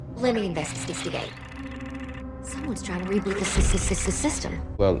Let me investigate. Someone's trying to reboot the system.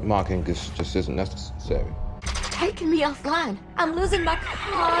 Well, marking just isn't necessary. Taking me offline. I'm losing my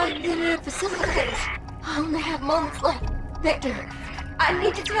cognitive facilities. I only have moments left. Victor, I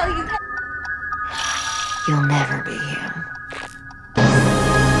need to tell you. You'll never be him.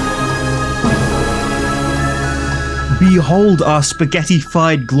 Behold our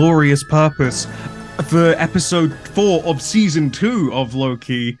spaghetti-fied glorious purpose for episode 4 of season 2 of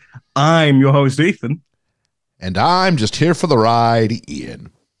Loki. I'm your host, Ethan. And I'm just here for the ride,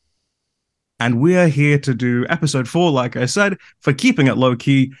 Ian. And we're here to do episode 4, like I said, for Keeping It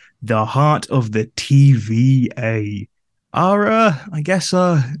Loki, the heart of the TVA. Our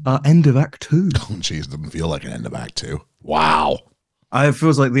end of Act 2. Oh, jeez, doesn't feel like an end of Act 2. Wow. It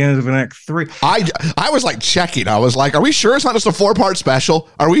feels like the end of an Act 3. I was like checking. I was like, are we sure it's not just a 4-part special?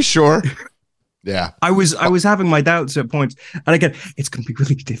 Are we sure? Yeah. I was having my doubts at points. And again, it's going to be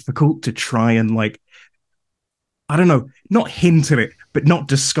really difficult to try and I don't know, not hint at it, but not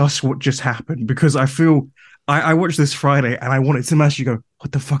discuss what just happened, because I feel I watched this Friday and I wanted to actually go,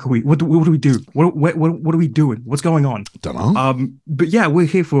 what the fuck are we? What do we do? What are we doing? What's going on? Don't know. But yeah, we're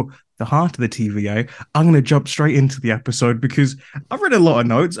here for the heart of the TVA. I'm going to jump straight into the episode because I've read a lot of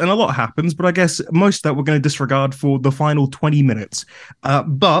notes and a lot happens, but I guess most of that we're going to disregard for the final 20 minutes.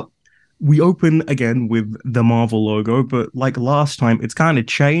 But we open again with the Marvel logo, but like last time, it's kind of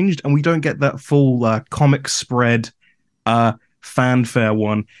changed and we don't get that full comic spread fanfare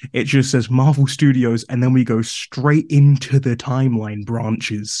one. It just says Marvel Studios and then we go straight into the timeline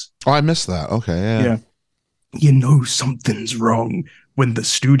branches. Oh, I missed that. Okay, yeah. You know something's wrong when the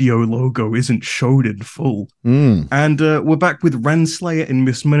studio logo isn't showed in full. And we're back with Renslayer and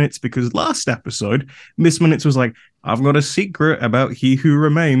Miss Minutes, because last episode, Miss Minutes was like, I've got a secret about He Who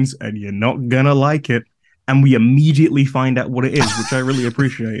Remains, and you're not gonna like it. And we immediately find out what it is, which I really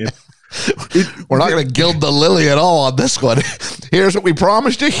appreciated. We're not going to gild the lily at all on this one. Here's what we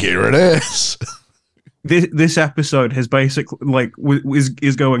promised you. Here it is. This episode has basically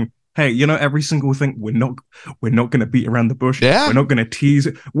is going, hey, you know, every single thing, we're not going to beat around the bush. Yeah. We're not going to tease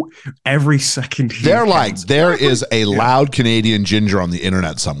it. Every second. They're like, there is a loud Canadian ginger on the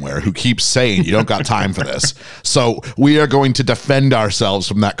internet somewhere who keeps saying you don't got time for this. So we are going to defend ourselves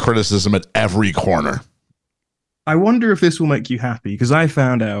from that criticism at every corner. I wonder if this will make you happy, because I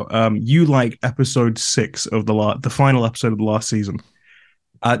found out you like episode 6 of the final episode of the last season.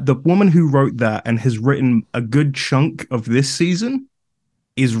 The woman who wrote that and has written a good chunk of this season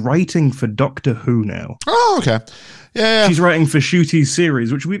is writing for Doctor Who now. Oh, okay. Yeah. She's writing for Shooty's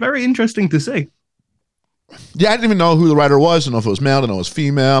series, which will be very interesting to see. Yeah, I didn't even know who the writer was. I don't know if it was male, I don't know if it was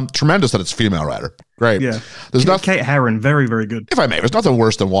female. Tremendous that it's a female writer. Great. Yeah. There's Kate Herron, very, very good. If I may, there's nothing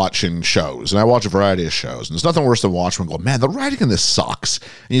worse than watching shows, and I watch a variety of shows, and there's nothing worse than watching and go, man, the writing in this sucks.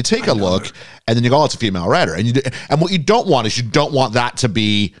 And you take a look, and then you go, oh, it's a female writer. And what you don't want is you don't want that to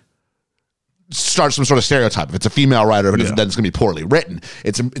be start some sort of stereotype. If it's a female writer, then it's going to be poorly written.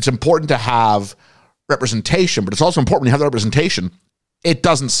 It's important to have representation, but it's also important when you have the representation, it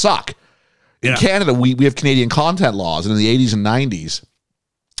doesn't suck. In Canada, we have Canadian content laws, and in the 80s and 90s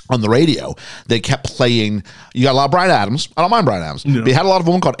on the radio, they kept playing, you got a lot of Bryan Adams. I don't mind Bryan Adams. Yeah. They had a lot of a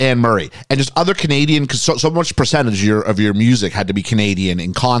woman called Anne Murray, and just other Canadian, because so much percentage of your music had to be Canadian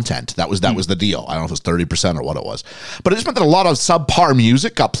in content. That was the deal. I don't know if it was 30% or what it was. But it just meant that a lot of subpar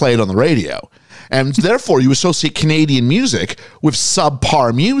music got played on the radio. And therefore, you associate Canadian music with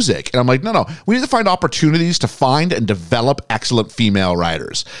subpar music. And I'm like, no. We need to find opportunities to find and develop excellent female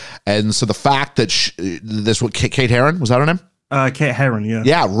writers. And so the fact that Kate Herron, was that her name? Kate Herron, yeah.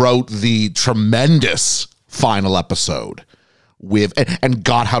 Yeah, wrote the tremendous final episode with and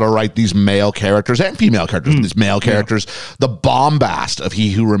got how to write these male characters and female characters, these male characters, the bombast of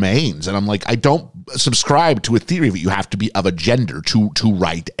He Who Remains. And I'm like, I don't subscribe to a theory that you have to be of a gender to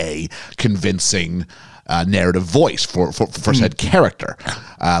write a convincing narrative voice for said character.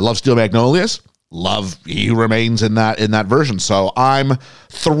 Love Steel Magnolias. Love He Who Remains in that version. So I'm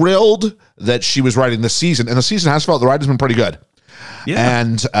thrilled that she was writing this season, and the season has felt the writing's been pretty good. Yeah.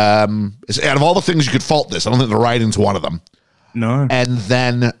 And out of all the things you could fault this, I don't think the writing's one of them. No. And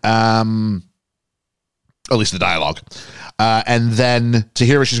then, at least the dialogue. And then to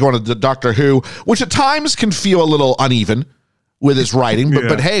hear she's going to the Doctor Who, which at times can feel a little uneven with his writing,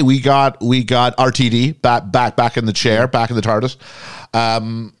 but hey, we got RTD back in the chair, back in the TARDIS.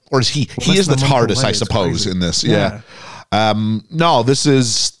 Or is he is the TARDIS, I suppose, in this. Yeah. No, this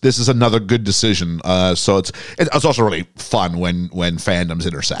is another good decision. So it's also really fun when fandoms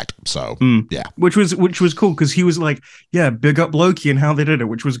intersect. So yeah, which was cool because he was like, yeah, big up Loki and how they did it,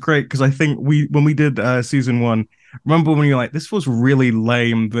 which was great because I think when we did season 1, remember when you're like, this was really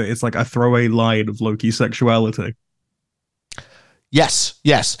lame that it's like a throwaway line of Loki's sexuality? Yes.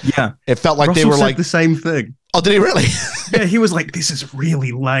 Yeah. It felt like Russell they were said like the same thing. Oh, did he really? Yeah, he was like, this is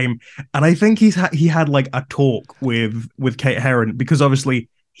really lame. And I think he had like a talk with Kate Herron, because obviously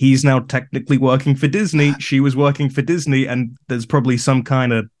he's now technically working for Disney. She was working for Disney, and there's probably some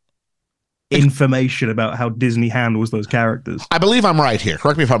kind of information about how Disney handles those characters. I believe I'm right here.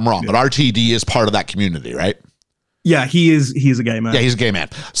 Correct me if I'm wrong, but RTD is part of that community, right? Yeah, he's a gay man. Yeah, he's a gay man.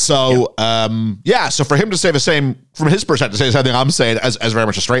 So, so for him to say the same, from his perspective, say the same thing I'm saying as very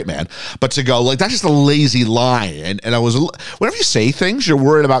much a straight man, but to go, like, that's just a lazy line. And I was, whenever you say things, you're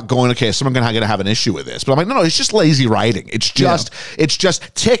worried about going, okay, is someone going to have an issue with this? But I'm like, no, it's just lazy writing. It's just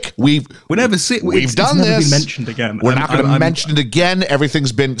tick. We've done this. Been mentioned again. We're not going to mention it again.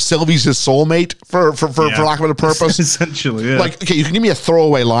 Everything's been, Sylvie's his soulmate for lack of a better purpose. Essentially, yeah. Like, okay, you can give me a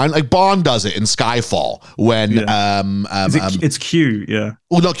throwaway line. Like Bond does it in Skyfall when, it's Q, yeah.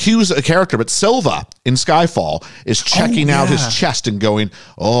 Well, no, Q's a character, but Silva in Skyfall is checking out his chest and going,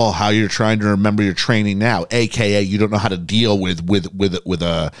 "Oh, how you're trying to remember your training now, aka you don't know how to deal with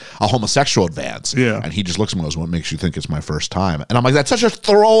a homosexual advance." Yeah, and he just looks at me and goes, "What makes you think it's my first time?" And I'm like, "That's such a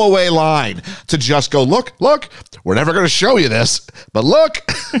throwaway line to just go, look, we're never going to show you this, but look."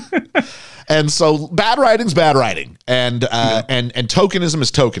 And so bad writing's bad writing, and tokenism is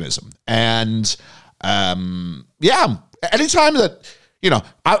tokenism, and anytime that,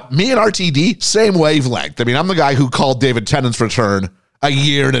 me and RTD, same wavelength. I mean, I'm the guy who called David Tennant's return a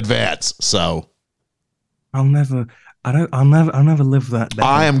year in advance. So I'll never live that down.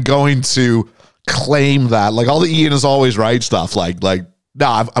 I am going to claim that, like, all the Ian is always right stuff. I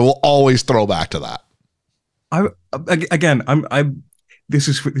will always throw back to that. This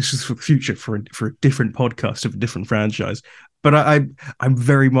is for the future, for a different podcast of a different franchise. But I'm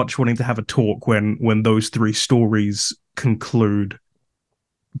very much wanting to have a talk when those three stories conclude,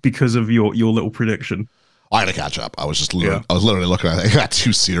 because of your little prediction. I had to catch up. I was literally looking at it. I got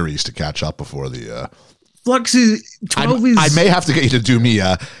 2 series to catch up before the Flux is 12 I may have to get you to do me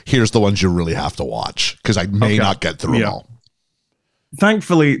here's the ones you really have to watch, because I may not get through them all.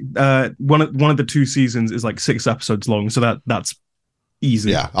 Thankfully, one of the 2 seasons is like 6 episodes long, so that's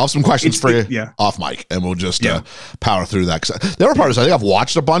easy. Yeah, I'll have some questions for you off mic, and we'll just power through that. Because there were parts, I think I've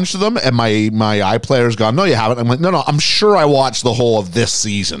watched a bunch of them, and my iPlayer's gone, "No, you haven't." I'm like, no, I'm sure I watched the whole of this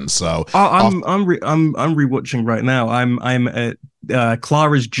season. So I'm rewatching right now. I'm at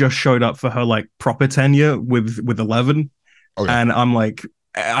Clara's just showed up for her like proper tenure with 11, and I'm like,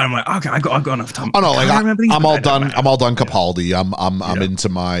 okay, I've got enough time. Oh no, I'm all done. I'm all done Capaldi. I'm into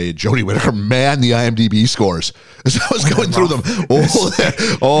my Jodie Whittaker. Man, the IMDb scores. As I was going through them,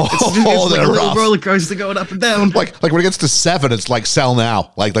 they're rough. Roller coaster going up and down. Like when it gets to 7, it's like Sell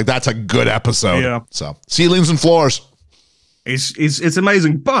Now. Like that's a good episode. Yeah. So ceilings and floors. It's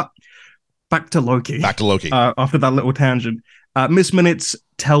amazing. But back to Loki. After that little tangent, Miss Minutes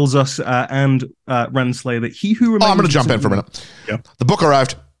tells us and Renslayer that he who remains. I'm going to jump in for a minute. Yeah. The book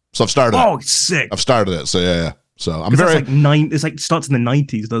arrived, so I've started it. Oh, sick. I've started it, so yeah. So I'm very like it's like starts in the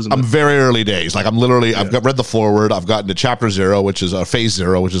 90s, doesn't it? I'm very early days. Like I'm literally I've read the foreword. I've gotten to chapter 0, which is phase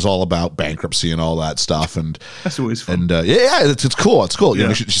 0, which is all about bankruptcy and all that stuff. And that's always fun. And it's cool. It's cool. Yeah.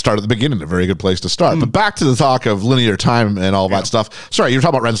 You start at the beginning, a very good place to start. But back to the talk of linear time and all that stuff. Sorry, you were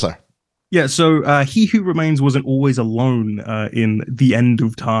talking about Renslayer. Yeah, so He Who Remains wasn't always alone in The End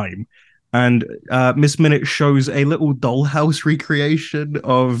of Time. And Miss Minute shows a little dollhouse recreation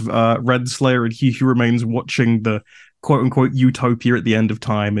of Renslayer and He Who Remains watching the quote-unquote utopia at the end of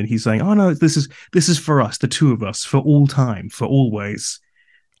time. And he's saying, oh no, this is for us, the two of us, for all time, for always.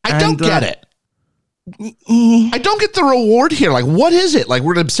 I don't get it. I don't get the reward here. Like, what is it? Like,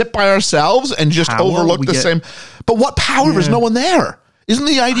 we're going to sit by ourselves and just overlook the same... But what power? There's no one there. Isn't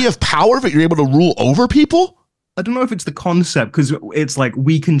the idea of power that you're able to rule over people? I don't know if it's the concept, because it's like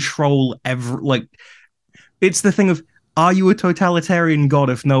we control it's the thing of, are you a totalitarian god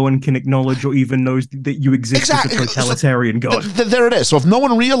if no one can acknowledge or even knows that you exist as a totalitarian god? There it is. So if no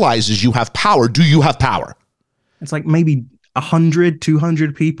one realizes you have power, do you have power? It's like maybe 100,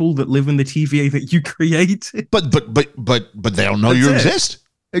 200 people that live in the TVA that you created. But they don't know you exist.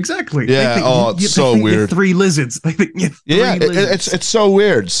 Exactly. Yeah. It's so weird. You're 3 lizards. They think you're 3 lizards. It's so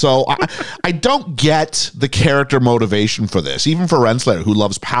weird. So I don't get the character motivation for this, even for Renslayer, who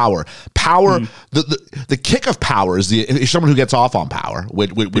loves power. Power. The kick of power is someone who gets off on power,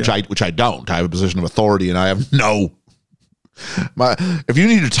 which I don't. I have a position of authority, and I have no. If you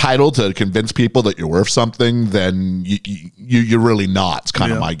need a title to convince people that you're worth something, then you're really not. It's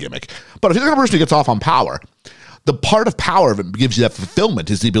kind of my gimmick. But if you're the kind of person who gets off on power, the part of power that gives you that fulfillment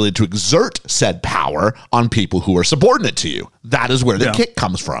is the ability to exert said power on people who are subordinate to you. That is where the kick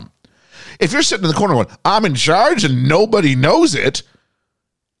comes from. If you're sitting in the corner going, I'm in charge and nobody knows it,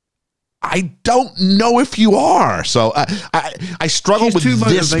 I don't know if you are. So I struggle with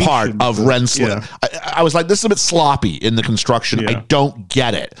this part of Renslayer. I was like, this is a bit sloppy in the construction. I don't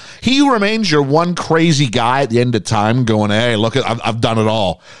get it. He who remains your one crazy guy at the end of time going, hey, look, I've done it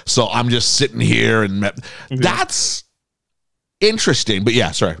all. So I'm just sitting here. And that's interesting. But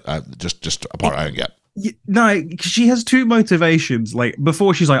yeah, sorry. Just a part I didn't get. No, she has two motivations. Like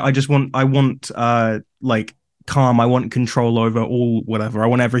before she's like, I want like calm, I want control over all whatever, I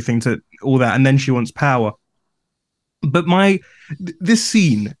want everything to all that, and then she wants power. But this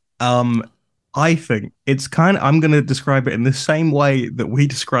scene, I think it's kind of, I'm going to describe it in the same way that we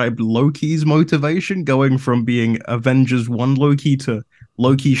described Loki's motivation, going from being Avengers 1 Loki to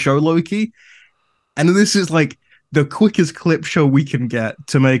Loki show Loki. And this is like the quickest clip show we can get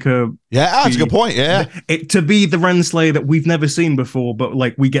to make her. Yeah, that's a good point. Yeah. To be the Renslayer that we've never seen before, but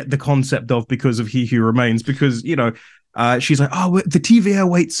like we get the concept of because of He Who Remains, because, you know, she's like, oh, the TVA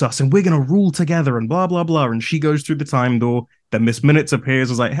awaits us and we're going to rule together and blah, blah, blah. And she goes through the time door. Then Miss Minutes appears.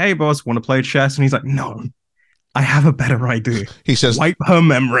 I was like, hey, boss, want to play chess? And he's like, no, I have a better idea. He says, wipe her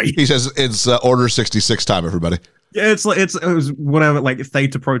memory. He says, it's Order 66 time, everybody. Yeah, it was whatever, like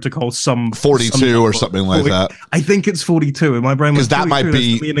Theta Protocol, some 42 or something like that. I think it's 42. In my brain was that might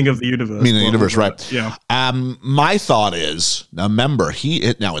be the meaning of the universe. Meaning of the universe, right? Yeah. My thought is, now remember,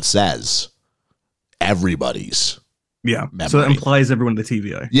 now it says everybody's. Yeah. Memory. So that implies everyone in the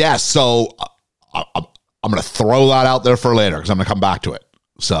TVA. Yeah. So I'm going to throw that out there for later because I'm going to come back to it.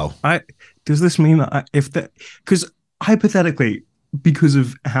 So does this mean that because hypothetically, because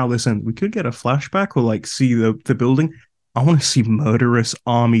of how this ends, we could get a flashback or like see the building. I want to see murderous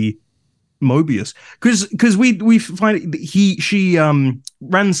army Mobius, because we find she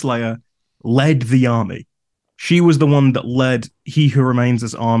Renslayer led the army. She was the one that led He Who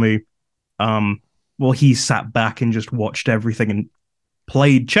Remains' army. Well, he sat back and just watched everything and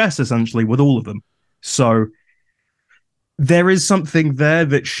played chess essentially with all of them. So there is something there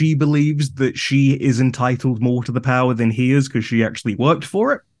that she believes that she is entitled more to the power than he is because she actually worked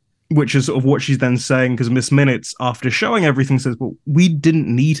for it, which is sort of what she's then saying, because Miss Minutes, after showing everything, says, well, we didn't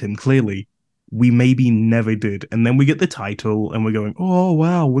need him, clearly. We maybe never did. And then we get the title and we're going, oh,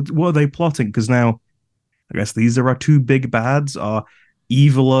 wow, what are they plotting? Because now, I guess these are our two big bads, are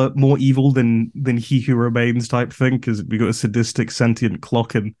more evil than He Who Remains type thing, because we got a sadistic sentient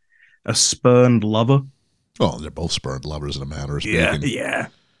clock and a spurned lover. Well, they're both spurned lovers in a manner of speaking. Yeah.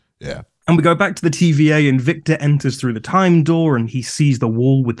 And we go back to the TVA, and Victor enters through the time door, and he sees the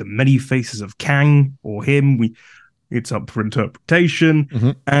wall with the many faces of Kang, or him. It's up for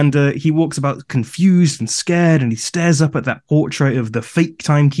interpretation. And he walks about confused and scared, and he stares up at that portrait of the fake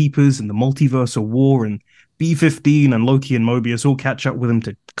timekeepers and the multiversal war, and B-15 and Loki and Mobius all catch up with him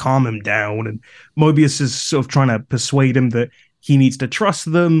to calm him down. And Mobius is sort of trying to persuade him that he needs to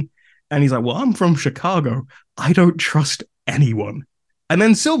trust them. And he's like, well, I'm from Chicago. I don't trust anyone. And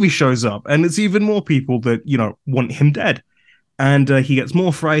then Sylvie shows up, and it's even more people that, you know, want him dead. And he gets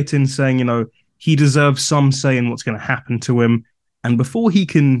more frightened, saying, you know, he deserves some say in what's going to happen to him. And before he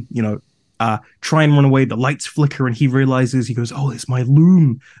can, you know, try and run away, the lights flicker, and he realizes, he goes, oh, it's my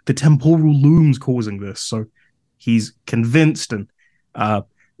loom. The temporal loom's causing this. So he's convinced, and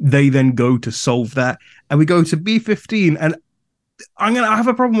they then go to solve that. And we go to B-15, and I have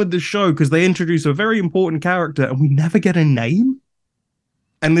a problem with this show because they introduce a very important character and we never get a name.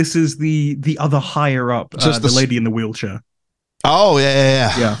 And this is the other higher up, the lady in the wheelchair. Oh,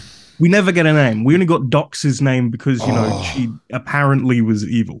 yeah. We never get a name. We only got Dox's name because, you know, she apparently was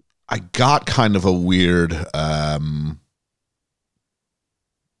evil. I got kind of a weird,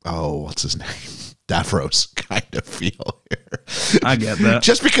 what's his name? Davros kind of feel here. I get that.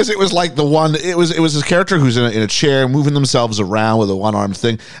 Just because it was like it was this character who's in a chair moving themselves around with a one-arm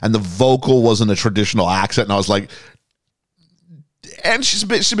thing, and the vocal wasn't a traditional accent, and I was like, and she's a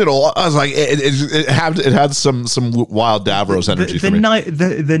bit old. I was like, it had some wild Davros energy for me.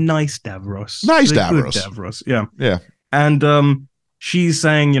 The nice Davros. Nice the Davros. Good Davros, yeah. Yeah. And she's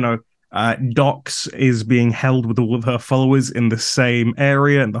saying, you know, Dox is being held with all of her followers in the same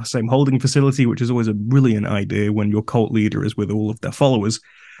area and the same holding facility, which is always a brilliant idea when your cult leader is with all of their followers.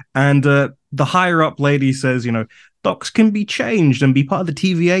 And the higher up lady says, you know, Dox can be changed and be part of the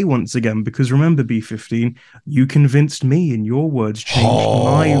TVA once again, because remember, B-15, you convinced me, and your words changed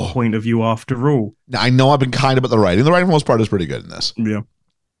my point of view after all. Now, I know I've been kind about the writing. The writing for the most part is pretty good in this. Yeah.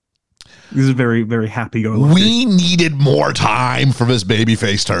 This is very, very happy-go-lucky. We needed more time for this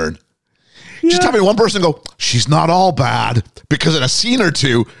babyface turn. Just having one person go, she's not all bad, because in a scene or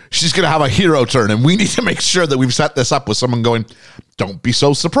two, she's going to have a hero turn, and we need to make sure that we've set this up with someone going, don't be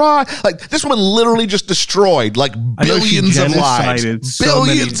so surprised. Like, this woman literally just destroyed, like, billions of lives.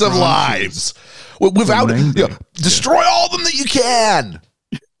 Billions of lives. Without, destroy all of them that you can.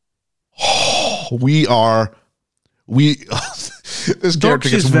 This character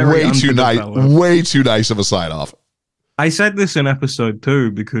gets way too nice of a sign-off. I said this in episode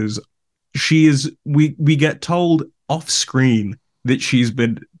 2 because we get told off screen that she's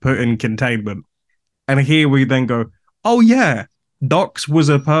been put in containment, and here we then go, oh yeah, Docs was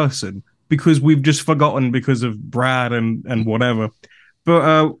a person, because we've just forgotten because of Brad and whatever.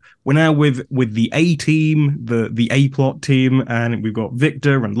 But we're now with the A team, the A plot team, and we've got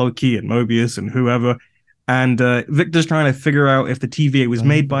Victor and Loki and Mobius and whoever. And Victor's trying to figure out if the TVA was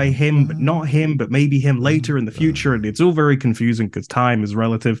made by him, but not him, but maybe him later in the future. And it's all very confusing because time is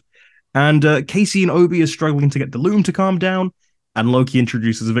relative. And Casey and Obi are struggling to get the Loom to calm down. And Loki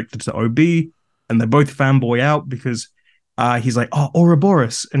introduces Victor to Obi. And they're both fanboy out because he's like, oh,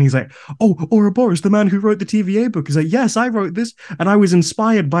 Ouroboros. And he's like, oh, Ouroboros, the man who wrote the TVA book. He's like, yes, I wrote this. And I was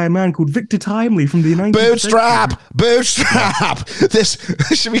inspired by a man called Victor Timely from the 19th Bootstrap! This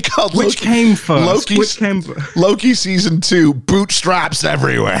should be called Which came first? Loki season 2, bootstraps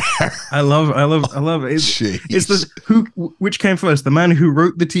everywhere. I love it. It's this, which came first? The man who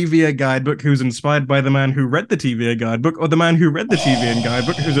wrote the TVA guidebook who's inspired by the man who read the TVA guidebook, or the man who read the TVA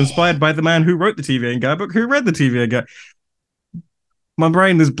guidebook who's inspired by the man who wrote the TVA guidebook who read the TVA guide? My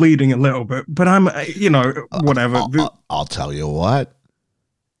brain is bleeding a little bit, but I'm, whatever. I'll tell you what.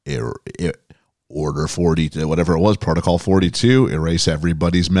 Order 40, whatever it was, Protocol 42, erase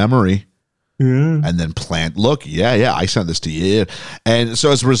everybody's memory. Yeah. And then plant, look, I sent this to you. And so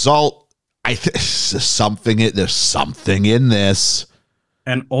as a result, there's something in this.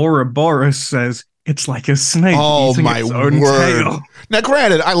 And Ouroboros says, it's like a snake eating my its own word. tail. Now,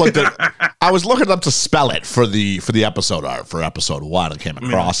 granted, I was looking up to spell it for the episode art for episode 1 and came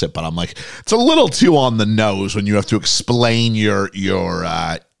across it, but I'm like, it's a little too on the nose when you have to explain your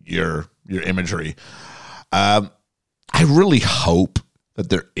imagery. I really hope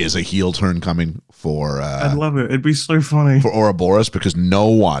that there is a heel turn coming for. I'd love it. It'd be so funny for Ouroboros, because no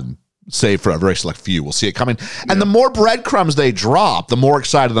one, save for a very select few, will see it coming. And the more breadcrumbs they drop, the more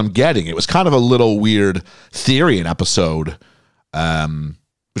excited I'm getting. It was kind of a little weird theory in episode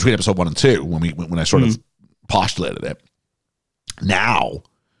between episode 1 and 2 when I sort of postulated it. Now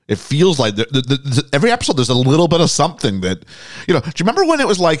it feels like every episode there's a little bit of something that, do you remember when it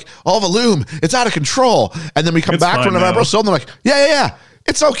was like, oh, the Loom, it's out of control, and then we come back to another episode and they're like, yeah,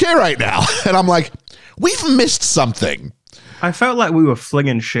 it's okay right now, and I'm like, we've missed something. I felt like we were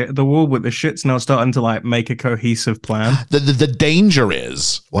flinging shit at the wall, but the shit's now starting to like make a cohesive plan. The danger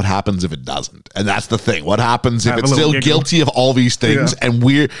is what happens if it doesn't, and that's the thing. What happens if it's still guilty of all these things, and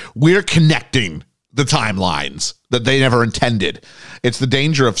we're connecting the timelines that they never intended. It's the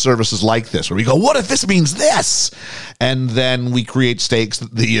danger of services like this, where we go, what if this means this? And then we create stakes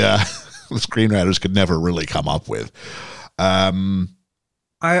that the screenwriters could never really come up with.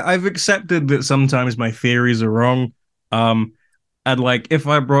 I've accepted that sometimes my theories are wrong. And like, if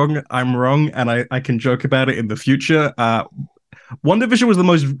I'm wrong, I'm wrong, and I can joke about it in the future. WandaVision was the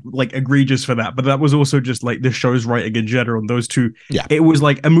most like egregious for that, but that was also just like the show's writing in general. And those two, it was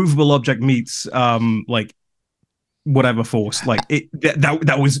like a movable object meets like whatever force. Like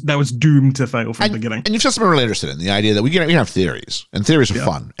that was doomed to fail from the beginning. And you've said something really interesting in the idea that we can have theories, and theories are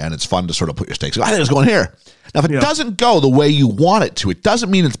fun, and it's fun to sort of put your stakes. I think it's going here. Now, if it doesn't go the way you want it to, it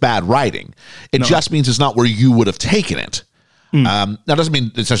doesn't mean it's bad writing. It just means it's not where you would have taken it. That doesn't mean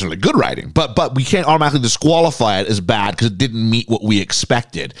it's necessarily good writing, but we can't automatically disqualify it as bad because it didn't meet what we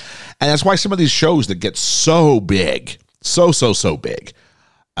expected. And that's why some of these shows that get so big, so big,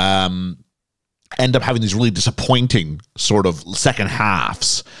 end up having these really disappointing sort of second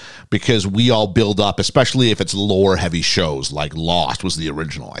halves, because we all build up, especially if it's lore heavy shows like Lost was the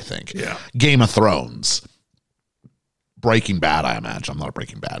original, I think. Yeah. Game of Thrones. Breaking Bad, I imagine. I'm not a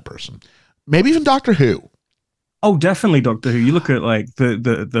Breaking Bad person. Maybe even Doctor Who. Oh, definitely Doctor Who. You look at like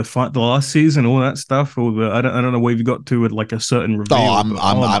the last season, all that stuff, or I don't know where you got to with like a certain reveal.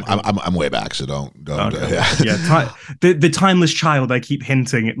 I'm way back, so don't. Okay. The timeless child I keep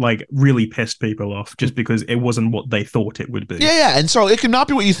hinting it like really pissed people off just because it wasn't what they thought it would be. Yeah, and so it can not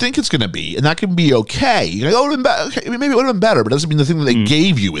be what you think it's going to be, and that can be okay. You know, okay, maybe it would have been better, but it doesn't mean the thing that they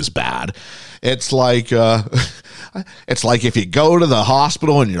gave you is bad. It's like if you go to the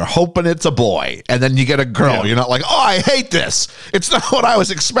hospital and you're hoping it's a boy, and then you get a girl. Yeah. You're not like, oh, I hate this. It's not what I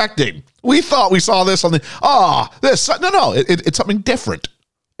was expecting. We thought we saw this on the. Oh, this. No. It's something different.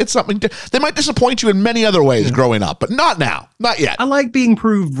 It's something they might disappoint you in many other ways growing up, but not now. Not yet. I like being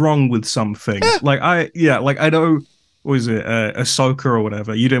proved wrong with some things. I know, was it Ahsoka or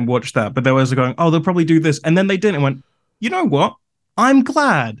whatever? You didn't watch that, but they were going, oh, they'll probably do this. And then they didn't and went, you know what? I'm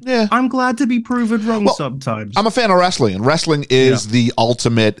glad. Yeah. I'm glad to be proven wrong sometimes. I'm a fan of wrestling, and wrestling is the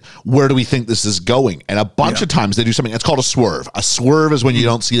ultimate, where do we think this is going? And a bunch of times they do something, it's called a swerve. A swerve is when you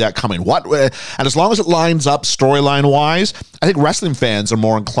don't see that coming. And as long as it lines up storyline-wise, I think wrestling fans are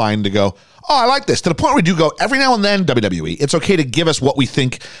more inclined to go, oh, I like this. To the point where we do go, every now and then, WWE, it's okay to give us what we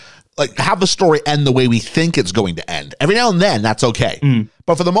think, like have the story end the way we think it's going to end. Every now and then, that's okay.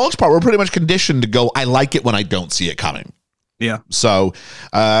 But for the most part, we're pretty much conditioned to go, I like it when I don't see it coming. Yeah. So,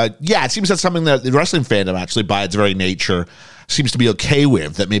 it seems that's something that the wrestling fandom actually, by its very nature, seems to be okay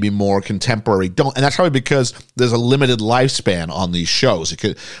with, that maybe more contemporary don't. And that's probably because there's a limited lifespan on these shows.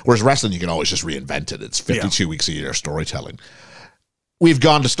 Whereas wrestling, you can always just reinvent it. It's 52 weeks a year storytelling. We've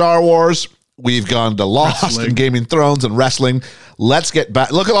gone to Star Wars. We've gone to Lost and Game of Thrones and wrestling. Let's get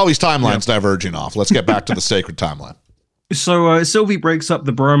back. Look at all these timelines diverging off. Let's get back to the sacred timeline. So Sylvie breaks up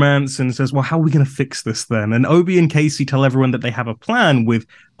the bromance and says, well, how are we going to fix this then? And Obi and Casey tell everyone that they have a plan with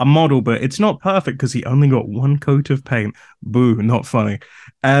a model, but it's not perfect because he only got one coat of paint. Boo, not funny.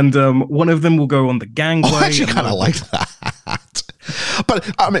 And one of them will go on the gangway. I actually kind of like that.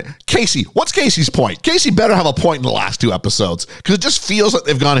 But, I mean, Casey, what's Casey's point? Casey better have a point in the last 2 episodes, because it just feels like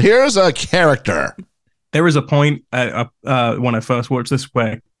they've gone, here's a character. There is a point when I first watched this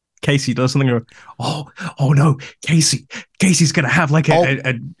where Casey does something, or oh no, Casey's gonna have like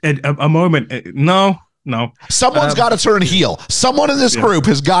a moment. No. Someone's got to turn heel. Someone in this group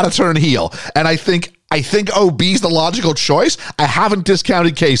has got to turn heel, and I think OB's the logical choice. I haven't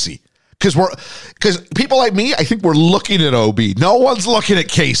discounted Casey because people like me, I think we're looking at OB. No one's looking at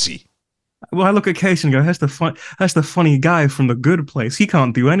Casey. Well, I look at Casey and go, that's the funny guy from The Good Place. He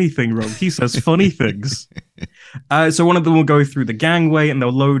can't do anything wrong. He says funny things. So one of them will go through the gangway and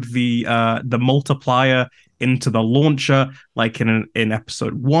they'll load the multiplier into the launcher, like in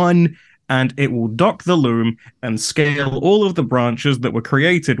episode 1, and it will dock the loom and scale all of the branches that were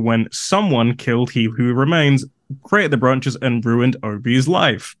created when someone killed He Who Remains, created the branches, and ruined Obi's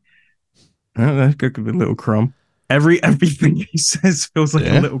life. That could be a little crumb. Everything he says feels like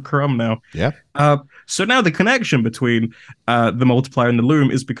a little crumb now. Yeah. So now the connection between the multiplier and the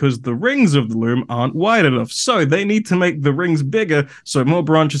loom is because the rings of the loom aren't wide enough. So they need to make the rings bigger so more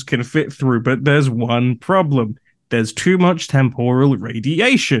branches can fit through. But there's one problem. There's too much temporal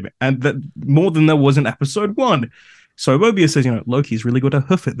radiation, and that more than there was in episode 1. So Mobius says, Loki's really got to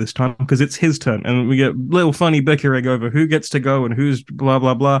hoof it this time because it's his turn. And we get little funny bickering over who gets to go and who's blah,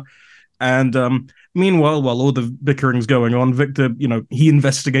 blah, blah. And meanwhile, while all the bickering's going on, Victor, he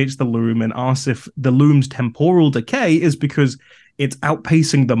investigates the loom and asks if the loom's temporal decay is because it's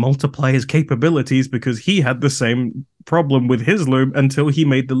outpacing the multiplier's capabilities, because he had the same problem with his loom until he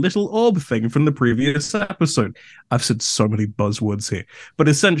made the little orb thing from the previous episode. I've said so many buzzwords here. But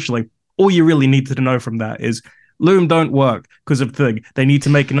essentially, all you really need to know from that is loom don't work because of thing. They need to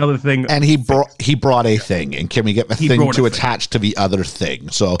make another thing. And he brought a thing. And can we get the thing to attach to the other thing?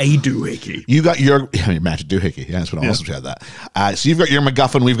 So a doohickey. You got your magic doohickey. Yeah, that's what I also had that. So you've got your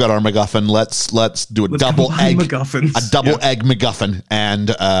MacGuffin. We've got our MacGuffin. Let's do a double egg MacGuffin,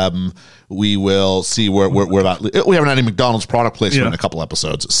 and we will see where we're at. We haven't had any McDonald's product placement in a couple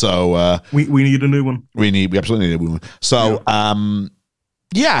episodes, so we need a new one. We absolutely need a new one. So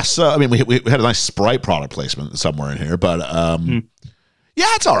so I mean, we had a nice Sprite product placement somewhere in here, but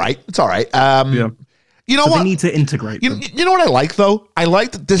it's all right. It's all right. You know what? They need to integrate. You know what I like though? I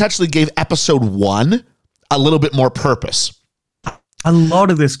like that this actually gave episode 1 a little bit more purpose. A lot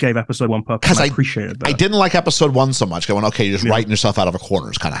of this gave episode 1 purpose. Because I appreciated that. I didn't like episode 1 so much. Going, okay, you're just writing yourself out of a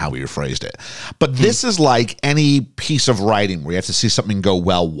corner is kind of how we phrased it. But this is like any piece of writing where you have to see something go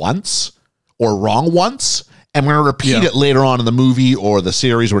well once or wrong once, and we're going to repeat it later on in the movie or the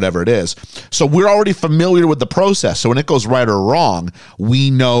series or whatever it is. So we're already familiar with the process. So when it goes right or wrong, we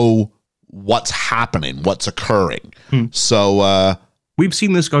know what's happening, what's occurring. So we've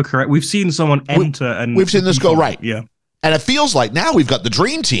seen this go correct. We've seen someone enter and we've seen this go right. Yeah. And it feels like now we've got the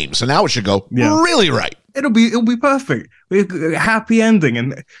dream team. So now it should go really right. It'll be perfect. Happy ending.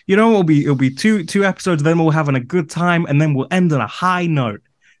 And it'll be two episodes, then we'll having a good time, and then we'll end on a high note.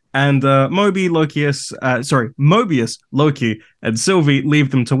 And Mobius, Loki, and Sylvie leave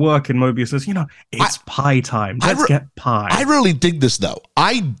them to work, and Mobius says, it's pie time. Let's get pie. I really dig this, though.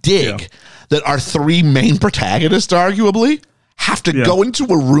 I dig that our 3 main protagonists, arguably, have to go into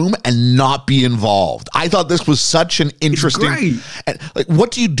a room and not be involved. I thought this was such an interesting. And like,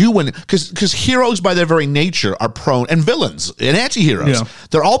 what do you do when? Because heroes, by their very nature, are prone, and villains and anti-heroes,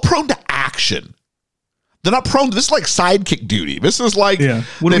 they're all prone to action. They're not prone to this. Is like sidekick duty. This is like,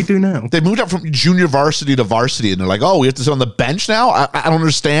 what do we do now? They moved up from junior varsity to varsity, and they're like, oh, we have to sit on the bench now. I don't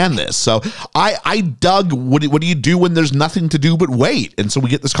understand this. So I dug. What do you do when there's nothing to do but wait? And so we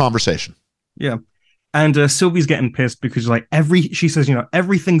get this conversation. Yeah. And Sylvie's getting pissed because she says,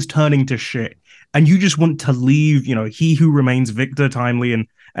 everything's turning to shit. And you just want to leave, he who remains Victor, Timely, and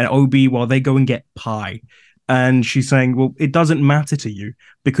OB while they go and get pie. And she's saying, well, it doesn't matter to you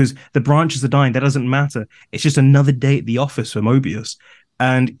because the branches are dying. That doesn't matter. It's just another day at the office for Mobius.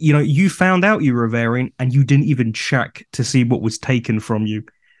 And, you found out you were a variant and you didn't even check to see what was taken from you.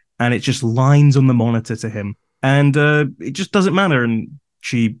 And it just lines on the monitor to him. And it just doesn't matter. And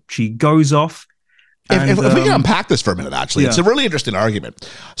she goes off. If we can unpack this for a minute, actually, it's a really interesting argument.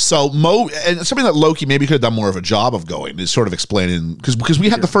 So and something that Loki maybe could have done more of a job of going is sort of explaining, because we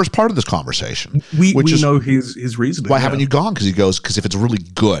had the first part of this conversation. We know his reasoning. Why haven't you gone? Because he goes, because if it's really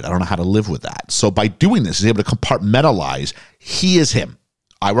good, I don't know how to live with that. So by doing this, he's able to compartmentalize. He is him.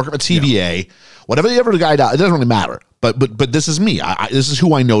 I work at the TVA. Whatever the other guy does, it doesn't really matter. But this is me. This is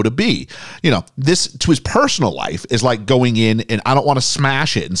who I know to be. This to his personal life is like going in, and I don't want to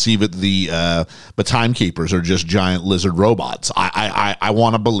smash it and see that the timekeepers are just giant lizard robots. I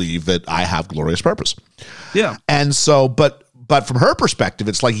want to believe that I have glorious purpose. Yeah. And so, but from her perspective,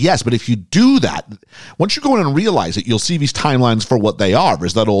 it's like, yes, but if you do that, once you go in and realize it, you'll see these timelines for what they are.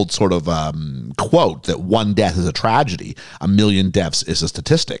 There's that old sort of quote that one death is a tragedy, a million deaths is a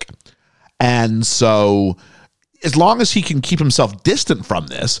statistic. And so as long as he can keep himself distant from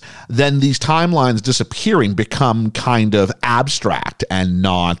this, then these timelines disappearing become kind of abstract and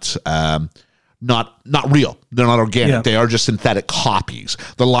not real. They're not organic. Yeah. They are just synthetic copies.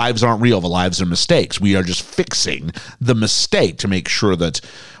 The lives aren't real. The lives are mistakes. We are just fixing the mistake to make sure that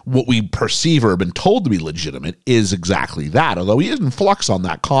what we perceive or have been told to be legitimate is exactly that, although he is in flux on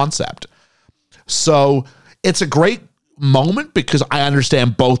that concept. So it's a great moment because I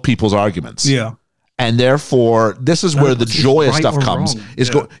understand both people's arguments. Yeah. And therefore, this is where the joyous stuff comes. This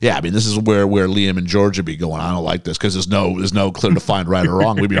is where Liam and George would be going, I don't like this because there's no clear defined right or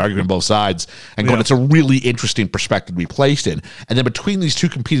wrong. We'd be arguing both sides and going, it's a really interesting perspective to be placed in. And then between these two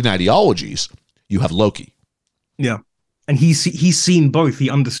competing ideologies, you have Loki. Yeah. And he's seen both. He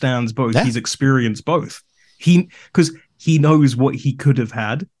understands both. Yeah. He's experienced both. Because he knows what he could have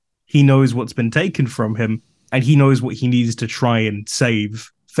had. He knows what's been taken from him. And he knows what he needs to try and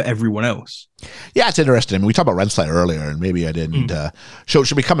save for everyone else. Yeah, it's interesting. I mean, we talked about Renslayer earlier, and maybe I didn't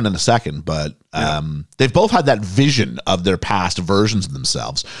should be coming in a second, but they've both had that vision of their past versions of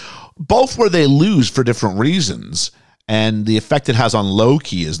themselves, both where they lose for different reasons, and the effect it has on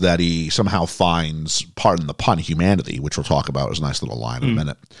Loki is that he somehow finds, pardon the pun, humanity, which we'll talk about as a nice little line in a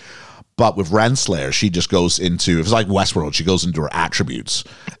minute. But with Renslayer, she just goes into, it's like Westworld, she goes into her attributes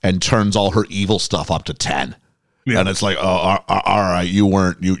and turns all her evil stuff up to 10. Yeah. And it's like, oh, all right, you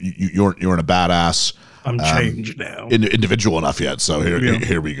weren't a badass. I'm changed now. Individual enough yet. So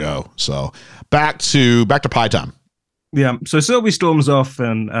here we go. So back to pie time. Yeah. So Sylvie storms off,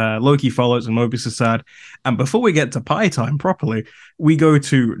 and Loki follows, and Mobius is sad. And before we get to pie time properly, we go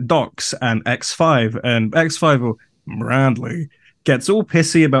to Docs and X5, and X5 or Brandley gets all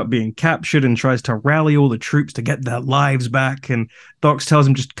pissy about being captured and tries to rally all the troops to get their lives back. And Docs tells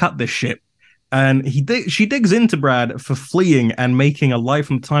him just cut this shit. And she digs into Brad for fleeing and making a lie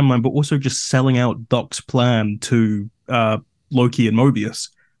from the timeline, but also just selling out Doc's plan to Loki and Mobius.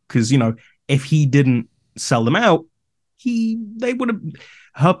 Because, if he didn't sell them out,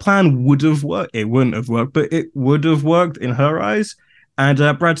 her plan would have worked. It wouldn't have worked, but it would have worked in her eyes. And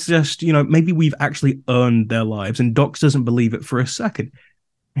Brad suggests, maybe we've actually earned their lives. And Docs doesn't believe it for a second.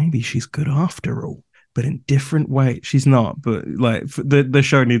 Maybe she's good after all. But in different ways. She's not, but the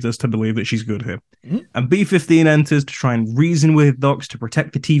show needs us to believe that she's good here. Mm-hmm. And B-15 enters to try and reason with Docs to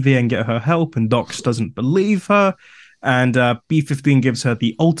protect the TVA and get her help, and Docs doesn't believe her. And B-15 gives her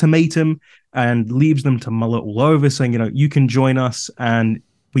the ultimatum and leaves them to mull it all over, saying, you can join us and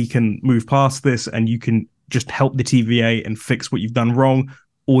we can move past this and you can just help the TVA and fix what you've done wrong,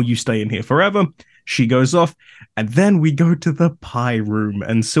 or you stay in here forever. She goes off, and then we go to the pie room,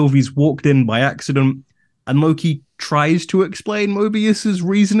 and Sylvie's walked in by accident, and Loki tries to explain Mobius's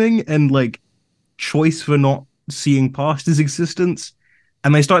reasoning and choice for not seeing past his existence,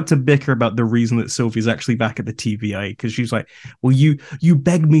 and they start to bicker about the reason that Sylvie's actually back at the TVA, because she's like, well, you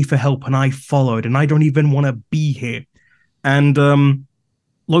begged me for help and I followed, and I don't even want to be here. And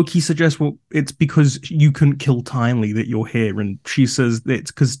Loki suggests, well, it's because you couldn't kill Timely that you're here. And she says that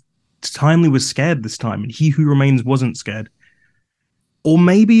it's because Timely was scared this time and he who remains wasn't scared. Or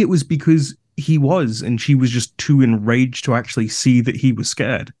maybe it was because he was and she was just too enraged to actually see that he was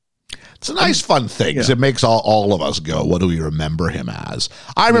scared. It's a nice, fun thing because it makes all of us go, what do we remember him as?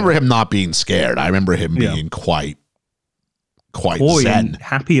 I remember him not being scared. I remember him being quite coy zen. And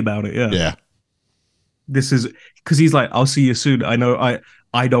happy about it, Yeah. This is because he's like, I'll see you soon. I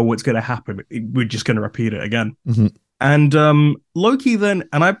know what's going to happen. We're just going to repeat it again. Mm-hmm. And Loki then,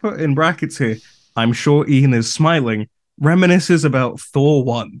 and I put in brackets here, I'm sure Ian is smiling, reminisces about Thor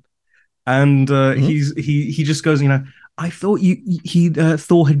 1. And he just goes, I thought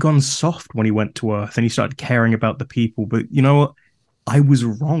Thor had gone soft when he went to Earth and he started caring about the people, but you know what? I was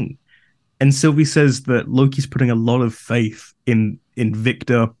wrong. And Sylvie says that Loki's putting a lot of faith in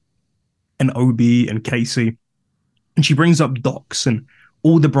Victor and Obi and Casey. And she brings up Docs and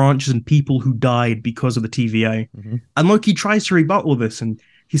all the branches and people who died because of the TVA. Mm-hmm. And Loki tries to rebut all this, and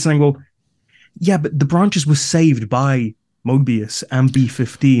he's saying, well, yeah, but the branches were saved by Mobius and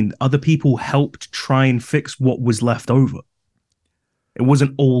B-15. Other people helped try and fix what was left over. It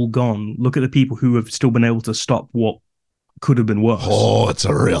wasn't all gone. Look at the people who have still been able to stop what could have been worse. Oh, it's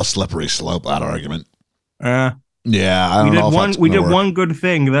a real slippery slope, that argument. Yeah, I don't know if we did one good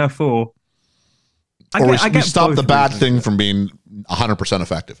thing, therefore. We stopped the bad thing from being 100%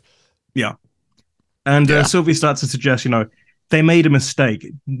 effective. Yeah. And Sylvie starts to suggest, they made a mistake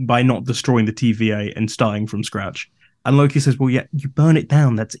by not destroying the TVA and starting from scratch. And Loki says, well, yeah, you burn it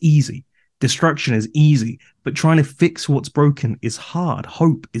down. That's easy. Destruction is easy. But trying to fix what's broken is hard.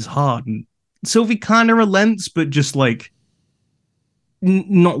 Hope is hard. And Sylvie kind of relents, but just like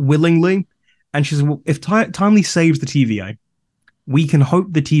not willingly. And she says, well, if Timely saves the TVA, we can hope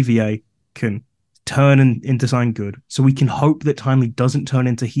the TVA can turn into something good. So we can hope that Timely doesn't turn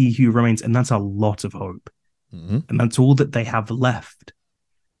into He Who Remains. And that's a lot of hope. Mm-hmm. And that's all that they have left.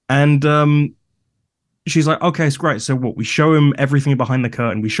 And she's like, okay, it's great. So what? We show him everything behind the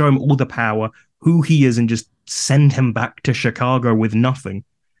curtain. We show him all the power, who he is, and just send him back to Chicago with nothing.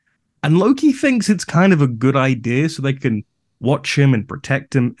 And Loki thinks it's kind of a good idea so they can watch him and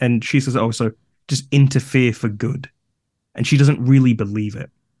protect him. And she says, oh, so just interfere for good. And she doesn't really believe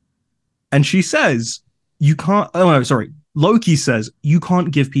it. And she says, you can't, Loki says, you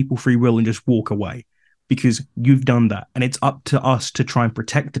can't give people free will and just walk away because you've done that. And it's up to us to try and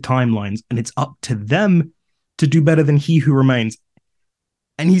protect the timelines. And it's up to them to do better than He Who Remains.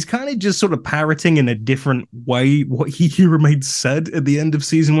 And he's kind of just sort of parroting in a different way what He Who Remains said at the end of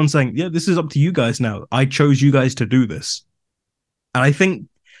season 1, saying, yeah, this is up to you guys now. I chose you guys to do this. And I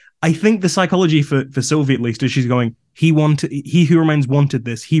think the psychology for Sylvie, at least, is she's going, He Who Remains wanted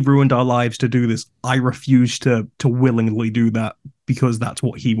this. He ruined our lives to do this. I refuse to willingly do that because that's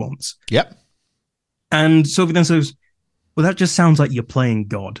what he wants. Yep. And Sylvie then says, well, that just sounds like you're playing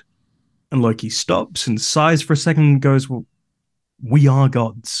God. And Loki stops and sighs for a second and goes, well, we are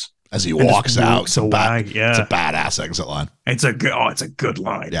gods. As he walks out. It's a yeah. badass exit line. It's a good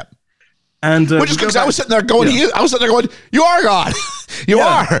line. Yep. And which is because I was sitting there going, you are God. You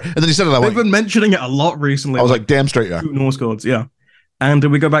are. And then he said it that way. They've been mentioning it a lot recently. I was like, damn straight, yeah. Norse gods, yeah. And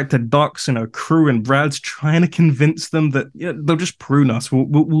we go back to Doc's and her crew, and Brad's trying to convince them that they'll just prune us.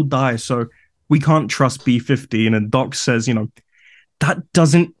 We'll die, so we can't trust B-15. And Doc says, that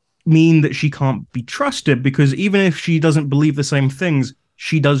doesn't mean that she can't be trusted, because even if she doesn't believe the same things,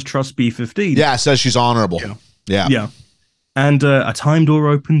 she does trust B-15. Yeah, it says she's honorable. Yeah. And a time door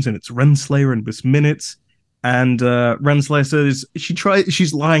opens, and it's Renslayer and Miss Minutes. And Renslayer says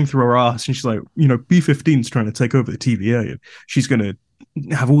she's lying through her ass, and she's like, B-15's trying to take over the TVA, and she's going to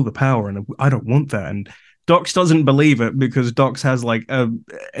have all the power, and I don't want that. And Docs doesn't believe it because Docs has like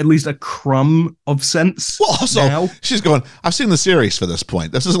at least a crumb of sense. Well, also, she's going, I've seen the series for this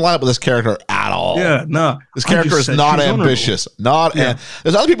point. This doesn't line up with this character at all. Yeah, no. This character is not ambitious.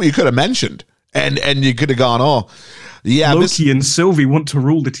 There's other people you could have mentioned, and you could have gone, oh, yeah, Loki and Sylvie want to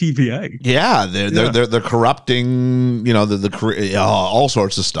rule the TVA. Yeah, they're corrupting, all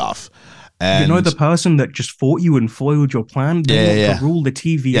sorts of stuff. And the person that just fought you and foiled your plan, they want to rule the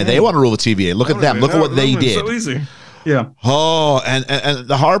TVA. Yeah, they want to rule the TVA. Look at them. Look at what they did. So easy. Yeah. Oh, and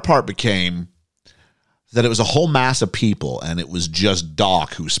the hard part became that it was a whole mass of people, and it was just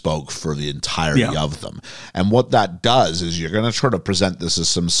Doc who spoke for the entirety of them. And what that does is you're going to try to present this as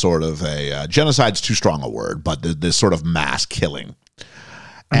some sort of a genocide's too strong a word, but this sort of mass killing.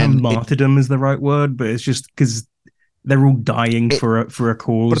 And martyrdom is the right word, but it's just because they're all dying for a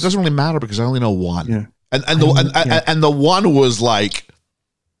cause. But it doesn't really matter because I only know one. Yeah. And the one was like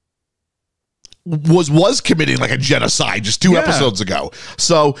was committing like a genocide just 2 episodes ago.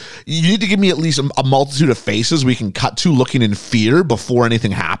 So you need to give me at least a multitude of faces we can cut to looking in fear before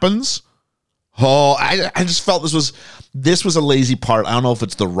anything happens. Oh, I just felt this was a lazy part. I don't know if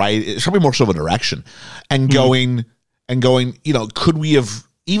it's the right. It's probably more so of a direction, and going. Could we have,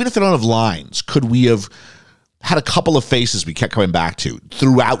 even if they don't have lines, could we have had a couple of faces we kept coming back to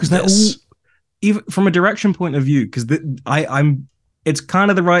throughout this? Even from a direction point of view, because it's kind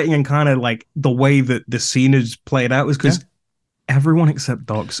of the writing and kind of like the way that the scene is played out is because everyone except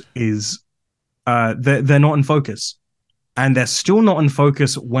Docs is they're not in focus, and they're still not in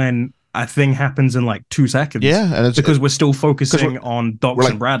focus when a thing happens in like 2 seconds. Yeah, and it's because we're still focusing on Docs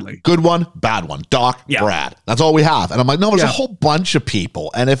and Bradley. Good one, bad one. Doc, Brad. That's all we have. And I'm like, no, there's a whole bunch of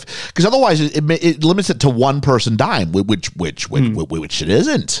people, and because otherwise it limits it to one person dying, which it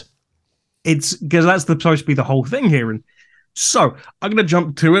isn't. It's because that's supposed to be the whole thing here, and so I'm going to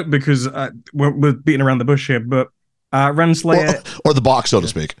jump to it because we're beating around the bush here, but Renslayer... Or the box, so to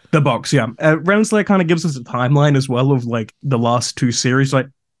speak. The box, yeah. Renslayer kind of gives us a timeline as well of like the last 2 series. Like,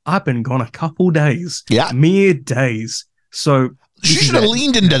 I've been gone a couple days. Yeah. Mere days. So... She should have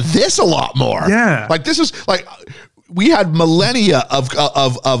leaned into this a lot more. Yeah. Like, this is like... We had millennia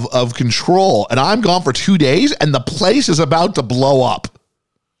of control, and I'm gone for 2 days, and the place is about to blow up.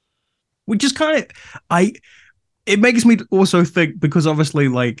 We just kind of... It makes me also think, because obviously,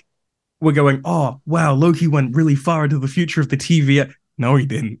 like, we're going, oh, wow, Loki went really far into the future of the TVA. No, he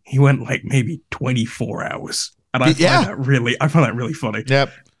didn't. He went, like, maybe 24 hours. And I find that really funny.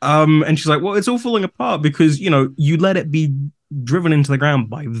 Yep. And she's like, well, it's all falling apart because, you let it be driven into the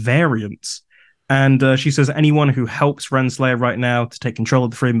ground by variants. And she says, anyone who helps Renslayer right now to take control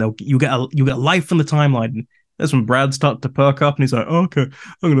of the frame, you get a life in the timeline. And that's when Brad starts to perk up, and he's like, oh, okay,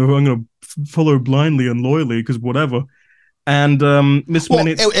 I'm gonna follow blindly and loyally because whatever. And Miss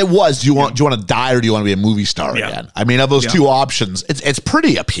Minutes, it was. Do you want to die, or do you want to be a movie star again? I mean, of those two options, it's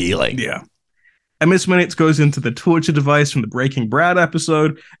pretty appealing. Yeah. And Miss Minutes goes into the torture device from the Breaking Brad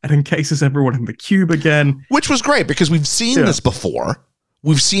episode and encases everyone in the cube again, which was great because we've seen this before.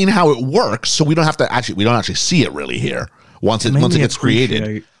 We've seen how it works, so we don't actually see it really here once it gets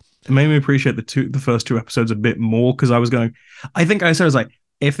created. It made me appreciate the first 2 episodes a bit more because I was like,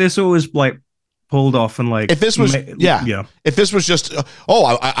 if this was like pulled off and like, if this was, if this was just,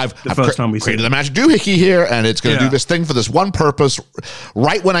 I've created the magic doohickey here, and it's going to do this thing for this one purpose,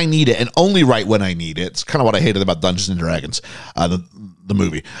 right when I need it, and only right when I need it. It's kind of what I hated about Dungeons and Dragons, the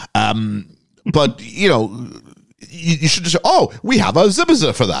movie. But you should just say, we have a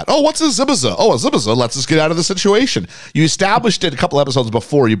Zibiza for that. Oh, what's a Zibiza? Oh, a Zibiza lets us get out of the situation. You established it a couple episodes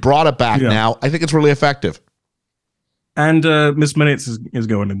before. You brought it back now. I think it's really effective. And Miss Minutes is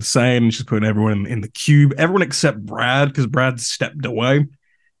going insane. She's putting everyone in the cube. Everyone except Brad, because Brad stepped away.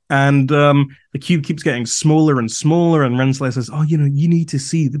 And the cube keeps getting smaller and smaller. And Renslayer says, you need to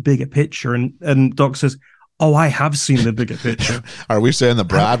see the bigger picture. And Doc says, I have seen the bigger picture. Are we saying that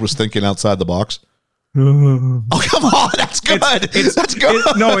Brad was thinking outside the box? Oh, come on. That's good. That's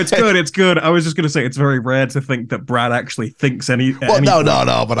good. It's good. I was just going to say it's very rare to think that Brad actually thinks anything. No,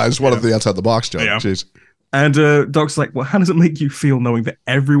 but I just wanted the outside the box joke. Yeah. Jeez. And Doc's like, well, how does it make you feel knowing that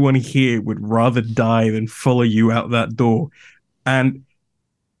everyone here would rather die than follow you out that door? And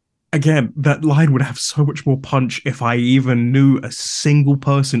again, that line would have so much more punch if I even knew a single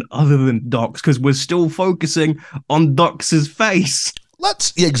person other than Doc's, because we're still focusing on Doc's face.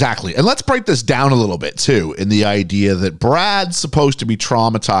 Exactly. And let's break this down a little bit, too, in the idea that Brad's supposed to be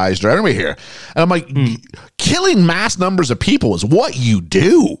traumatized or anyway here. And I'm like, killing mass numbers of people is what you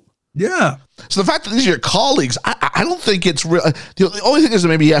do. Yeah. So the fact that these are your colleagues, I don't think it's real. The only thing is that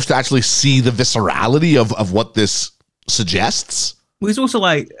maybe you have to actually see the viscerality of what this suggests. Well, he's also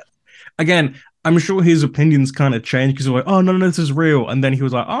like, again, I'm sure his opinions kind of changed because he's like, oh, none of this is real. And then he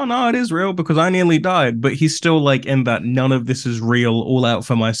was like, oh, no, it is real because I nearly died. But he's still like in that none of this is real, all out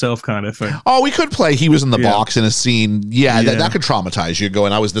for myself kind of thing. Oh, we could play he was in the box in a scene. Yeah. That could traumatize you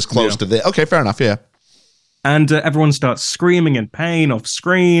going, I was this close to this. Okay, fair enough. Yeah. And everyone starts screaming in pain off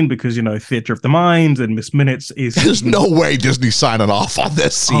screen because, theater of the mind, and Miss Minutes is... There's no way Disney's signing off on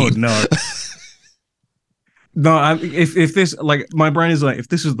this scene. Oh, no. No, if this, like, my brain is like, if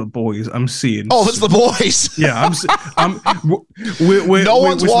this is The Boys, I'm seeing... Oh, it's The Boys! Yeah, no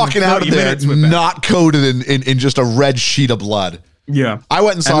one's walking out of there not coated in just a red sheet of blood. Yeah. I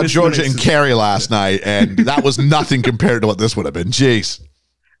went and saw Georgia and Carrie last night, and that was nothing compared to what this would have been. Jeez.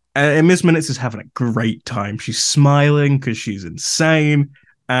 And Miss Minutes is having a great time. She's smiling because she's insane.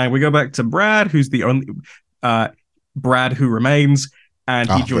 And we go back to Brad, who's the only Brad who remains,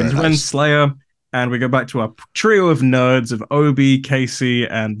 and he joins Renslayer. And we go back to our trio of nerds of Obi, Casey,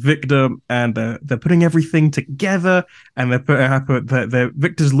 and Victor, and they're putting everything together. And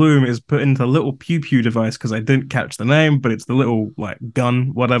Victor's loom is put into a little pew pew device because I didn't catch the name, but it's the little like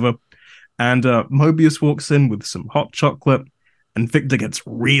gun, whatever. And Mobius walks in with some hot chocolate, and Victor gets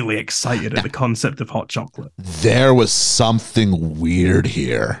really excited at the concept of hot chocolate. There was something weird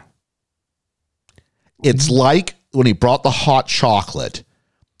here. It's like when he brought the hot chocolate,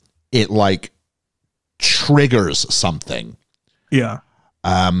 it like triggers something. Yeah.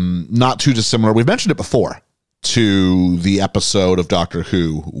 Not too dissimilar. We've mentioned it before to the episode of Doctor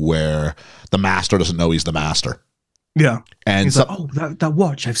Who where the master doesn't know he's the master. Yeah. And he's like, oh, that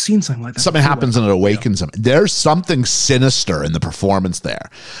watch, I've seen something like that. Something happens and it awakens him. There's something sinister in the performance there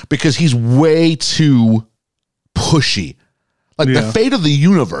because he's way too pushy. Like the fate of the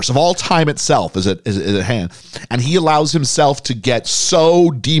universe, of all time itself, is at hand. And he allows himself to get so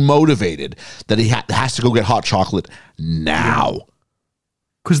demotivated that he has to go get hot chocolate now.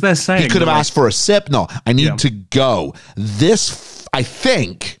 Because they're saying... He could have asked for a sip. No, I need to go. This, I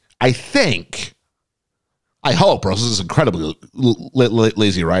hope, or else this is incredibly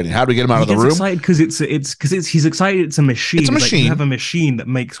lazy writing. How do we get him out of the room? Excited because he's excited. It's a machine. It's a machine. Like, you have a machine that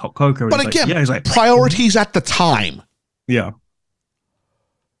makes hot cocoa. But again, priorities at the time. Yeah.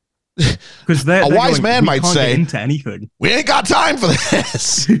 Because a wise man might say, into anything. We ain't got time for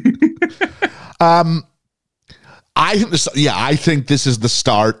this. I think this is the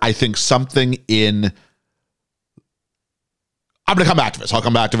start. I think something in. I'm going to come back to this. I'll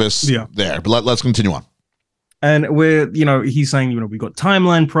come back to this there. But let's continue on. And he's saying, we got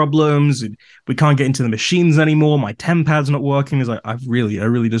timeline problems. And we can't get into the machines anymore. My tempad's not working. He's like, I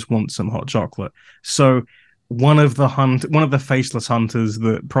really just want some hot chocolate. So one of the faceless hunters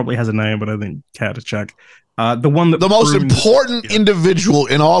that probably has a name, but I didn't care to check. The most important individual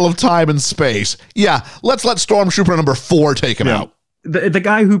in all of time and space. Yeah, let's let Stormtrooper number 4 take him out. The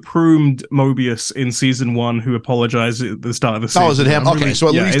guy who pruned Mobius in season 1, who apologized at the start of the season. Oh, is it him? Okay, so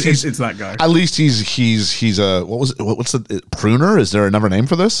at least it's that guy. At least he's a what's the pruner? Is there another name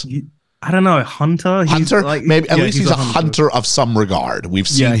for this? I don't know, hunter. Maybe at least he's a hunter of some regard. We've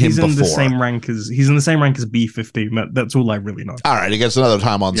seen him before. He's in the same rank as B-15. That's all I really know. All right, he gets another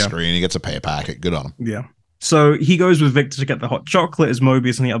time on screen. He gets a pay packet. Good on him. Yeah. So he goes with Victor to get the hot chocolate as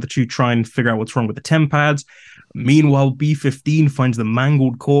Mobius and the other two try and figure out what's wrong with the tempads. Meanwhile, B-15 finds the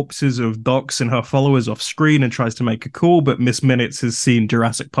mangled corpses of Dox and her followers off screen and tries to make a call, but Miss Minutes has seen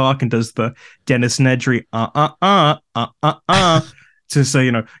Jurassic Park and does the Dennis Nedry to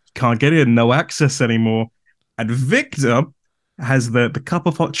say, can't get in, no access anymore. And Victor has the cup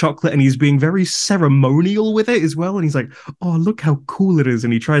of hot chocolate and he's being very ceremonial with it as well. And he's like, oh, look how cool it is.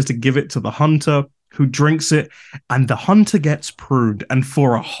 And he tries to give it to the hunter, who drinks it, and the hunter gets pruned. And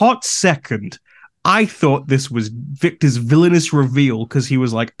for a hot second, I thought this was Victor's villainous reveal because he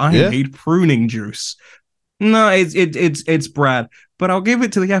was like, I made pruning juice. No, it's Brad. But I'll give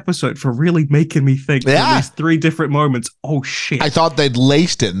it to the episode for really making me think at least 3 different moments. Oh, shit. I thought they'd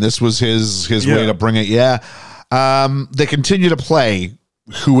laced it, and this was his way to bring it. Yeah. They continue to play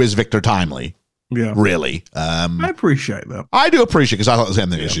Who is Victor Timely? Yeah. Really. I appreciate that. I do appreciate because I thought the same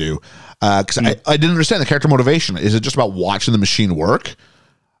thing as you. Because I didn't understand the character motivation. Is it just about watching the machine work?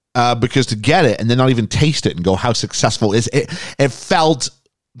 Because to get it and then not even taste it and go, how successful is it? It felt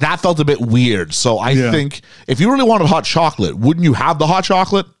a bit weird. So I think if you really wanted hot chocolate, wouldn't you have the hot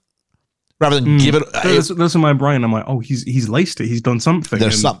chocolate rather than give it? That's in my brain. I'm like, oh, he's laced it. He's done something.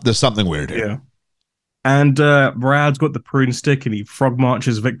 There's something weird here. Yeah. And Brad's got the prune stick and he frog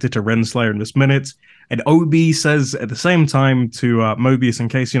marches Victor to Renslayer in this minute. And OB says at the same time to Mobius in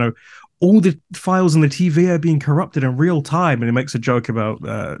case, all the files in the TVA are being corrupted in real time. And he makes a joke about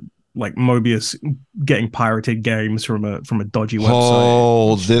like Mobius getting pirated games from a dodgy website.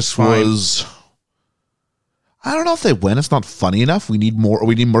 Oh, this was... I don't know if they win. It's not funny enough. We need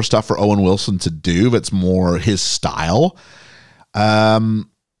more stuff for Owen Wilson to do. That's more his style. Again,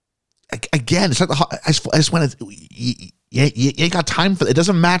 it's like I just want to. You ain't got time for it. It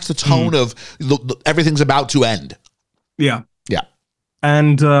doesn't match the tone of everything's about to end. Yeah. Yeah.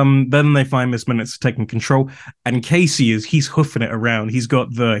 And then they find Miss Minutes taking control, and Casey he's hoofing it around. He's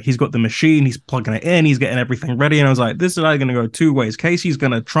got the machine. He's plugging it in. He's getting everything ready. And I was like, this is either going to go 2 ways. Casey's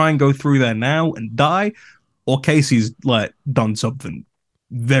going to try and go through there now and die, or Casey's like done something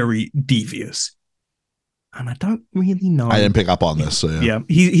very devious. And I don't really know. I didn't pick up on this. So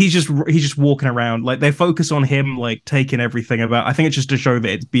he's just walking around. Like they focus on him, like taking everything about. I think it's just to show that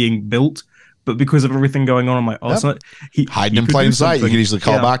it's being built, but because of everything going on, I'm like, oh, it's not. Hiding in plain sight. You can easily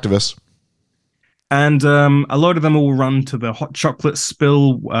call back to this. And a lot of them all run to the hot chocolate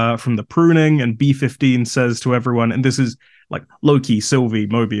spill from the pruning, and B-15 says to everyone, and this is like Loki, Sylvie,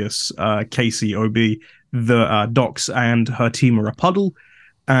 Mobius, Casey, Obi, the Docs and her team are a puddle.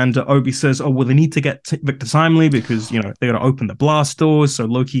 And Obi says, oh, well, they need to get Victor timely because, you know, they got to open the blast doors. So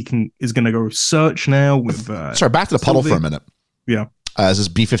Loki is going to go search now with... Sorry, back to the puddle for a minute. Yeah. Is this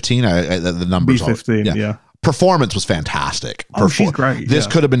B-15? The numbers B-15, yeah. Performance was fantastic. She's great. This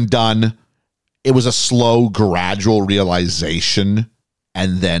could have been done. It was a slow, gradual realization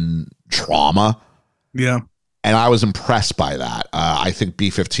and then trauma. Yeah. And I was impressed by that. I think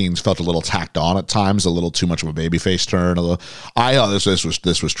B-15's felt a little tacked on at times, a little too much of a babyface turn. I thought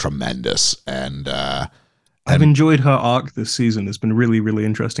this was tremendous, and I've enjoyed her arc this season. It's been really, really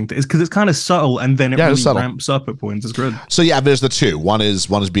interesting. It's because it's kind of subtle, and then it really ramps up at points. It's good. So yeah, there's the two. One is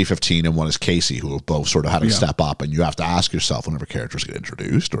B-15 and one is Casey, who have both sort of had to step up. And you have to ask yourself whenever characters get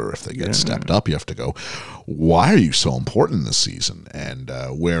introduced or if they get stepped up, you have to go, why are you so important this season? And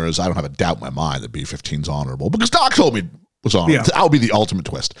whereas I don't have a doubt in my mind that B-15's honorable because Doc told me it was honorable. Yeah. That would be the ultimate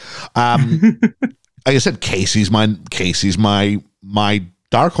twist. Like I said, Casey's my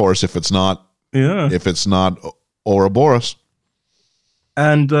dark horse if it's not. Yeah. If it's not Ouroboros.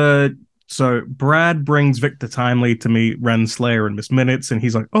 And so Brad brings Victor timely to meet Renslayer and Miss Minutes, and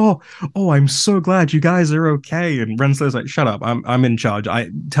he's like, oh, I'm so glad you guys are okay. And Renslayer's like, shut up, I'm in charge.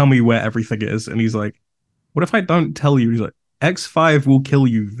 Tell me where everything is. And he's like, what if I don't tell you? He's like, X5 will kill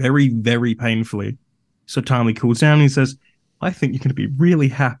you very, very painfully. So Timely cools down and he says, I think you're going to be really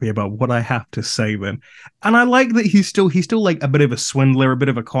happy about what I have to say then. And I like that he's still like a bit of a swindler, a bit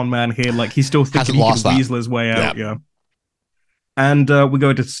of a con man here. Like he's still thinking he can weasel his way out. Yeah. And we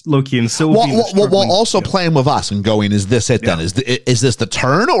go to Loki and Sylvie. While also playing with us and going, is this it then? Is this the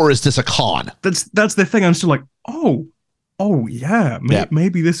turn or is this a con? That's the thing. I'm still like, oh yeah,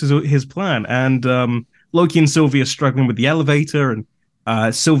 maybe this is his plan. And Loki and Sylvie are struggling with the elevator, and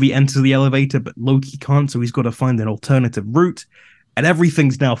Sylvie enters the elevator, but Loki can't, so he's got to find an alternative route, and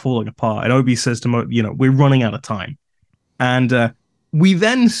everything's now falling apart. And Obi says to Mo, we're running out of time. And we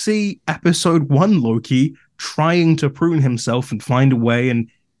then see episode 1 Loki trying to prune himself and find a way, and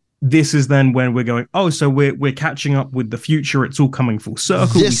this is then when we're going, so we're catching up with the future. It's all coming full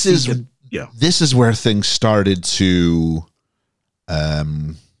circle. This is where things started to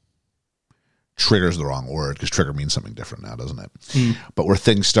trigger's the wrong word because trigger means something different now, doesn't it? But where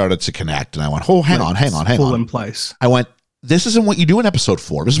things started to connect, and I went, hang on. Full in place. I went, this isn't what you do in episode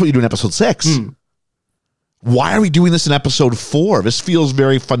 4. This is what you do in episode 6. Why are we doing this in episode 4? This feels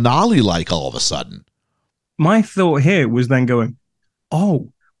very finale-like all of a sudden. My thought here was then going,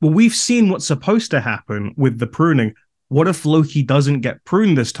 we've seen what's supposed to happen with the pruning. What if Loki doesn't get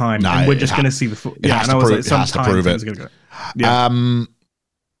pruned this time? And we're just going to see the full... Yeah, and I was like, sometime prove it. Gonna go. Yeah.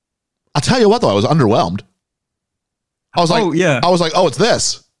 I'll tell you what, though, I was underwhelmed. I was like, it's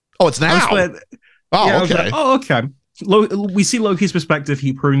this. Oh, it's now. Okay. Okay. We see Loki's perspective.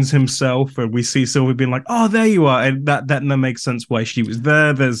 He prunes himself, and we see Sylvie being like, there you are. And that makes sense why she was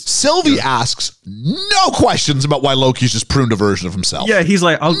there. Sylvie asks no questions about why Loki's just pruned a version of himself. Yeah, he's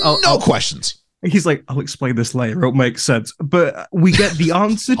like, no questions. He's like, I'll explain this later. It'll make sense. But we get the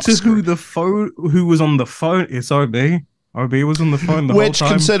answer to who was on the phone. It's Obi. Obi was on the phone the whole time. Which,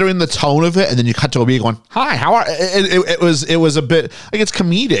 considering the tone of it, and then you cut to Obi going, "Hi, how are?" It was a bit like it's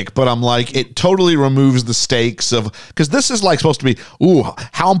comedic, but I'm like, it totally removes the stakes of because this is like supposed to be. Ooh,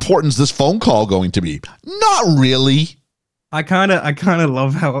 how important is this phone call going to be? Not really. I kind of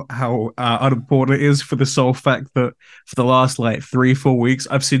love how unimportant it is for the sole fact that for the last like 3-4 weeks,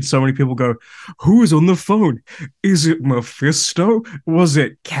 I've seen so many people go, "Who is on the phone? Is it Mephisto? Was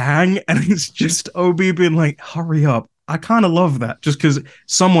it Kang?" And it's just Obi being like, "Hurry up." I kind of love that just because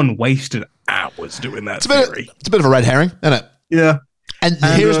someone wasted hours doing that. It's a bit of a red herring, isn't it? Yeah. And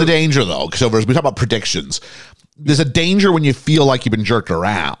here's the danger, though, because as we talk about predictions, there's a danger when you feel like you've been jerked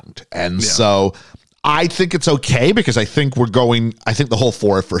around. And so I think it's okay because I think the whole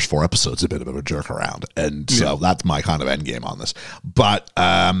first 4 episodes is a bit of a jerk around. And so that's my kind of end game on this. But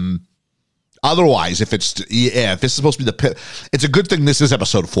otherwise, if this is supposed to be it's a good thing this is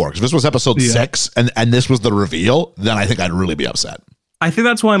episode 4 because if this was episode 6 and this was the reveal, then I think I'd really be upset. I think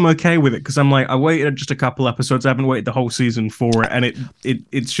that's why I'm okay with it because I'm like, I waited just a couple episodes. I haven't waited the whole season for it, and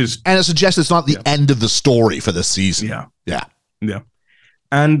it's just and it suggests it's not the end of the story for this season. Yeah.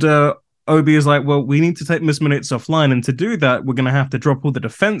 And Obi is like, well, we need to take Miss Minutes offline, and to do that, we're going to have to drop all the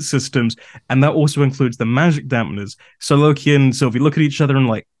defense systems, and that also includes the magic dampeners. So Loki and Sylvie look at each other and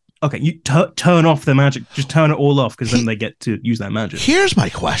like, okay, you turn off the magic. Just turn it all off because then they get to use that magic. Here's my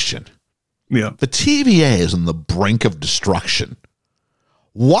question. Yeah. The TVA is on the brink of destruction.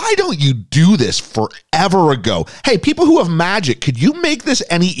 Why don't you do this forever ago? Hey, people who have magic, could you make this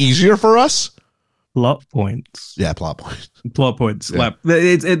any easier for us? Plot points. Yeah, plot points. Plot points. Yeah. Like,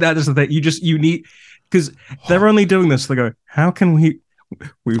 that is the thing. You need, because they're only doing this. They go, how can we?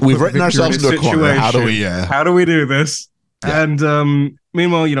 We've written Victor ourselves in into a corner. How do we? How do we do this? Yeah. And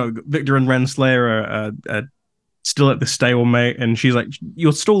meanwhile, Victor and Renslayer are still at the stalemate, and she's like,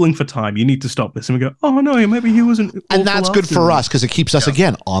 "You're stalling for time. You need to stop this." And we go, "Oh no, maybe he wasn't." And that's good for us because it keeps us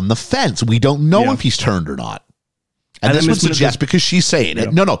again on the fence. We don't know if he's turned or not. And this would suggest because she's saying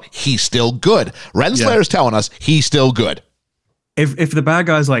it. No, he's still good. Renslayer's telling us he's still good. If the bad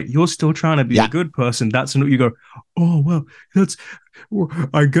guy's like, "You're still trying to be a good person," that's when you go, "Oh well,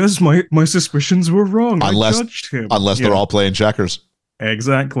 I guess my suspicions were wrong. I judged him." Unless they're all playing checkers.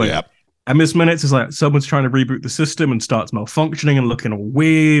 Exactly. Yeah. And Miss Minutes is like, someone's trying to reboot the system and starts malfunctioning and looking all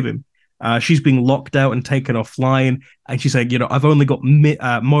weird, and she's being locked out and taken offline. And she's like, I've only got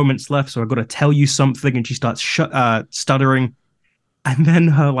moments left, so I've got to tell you something. And she starts stuttering, and then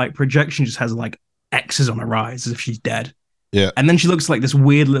her like projection just has like X's on her eyes as if she's dead. Yeah. And then she looks like this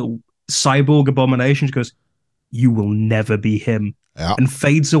weird little cyborg abomination. She goes, "You will never be him," and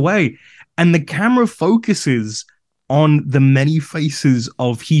fades away. And the camera focuses on the many faces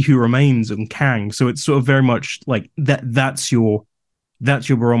of He Who Remains and Kang. So it's sort of very much like that's your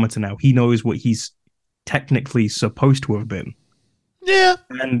barometer now. He knows what he's technically supposed to have been. Yeah.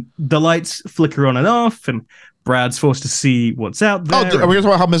 And the lights flicker on and off, and Brad's forced to see what's out there. Oh, are we going to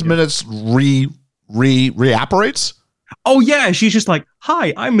talk about how Miss Minutes reapparates? Oh yeah, she's just like,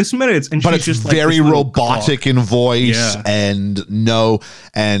 "Hi, I'm Miss Minutes," and but she's it's just like very robotic in voice Yeah. and not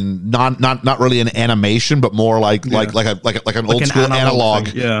really an animation, but more like an old school analog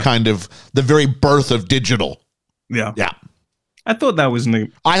kind of the very birth of digital. Yeah, yeah. I thought that was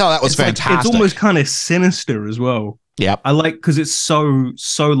neat. I thought that was fantastic. It's almost kind of sinister as well. Yeah, I like because it's so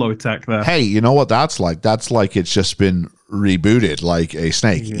low tech there. Hey, you know what that's like? That's like it's just been rebooted, like a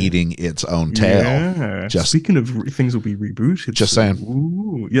snake eating its own tail. Yeah. Speaking of things will be rebooted. Just saying.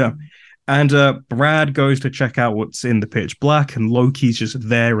 Ooh, yeah. And Brad goes to check out what's in the pitch black, and Loki's just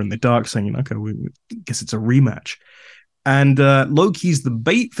there in the dark saying, "Okay, we guess it's a rematch." And Loki's the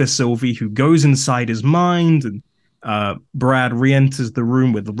bait for Sylvie, who goes inside his mind, and Brad re-enters the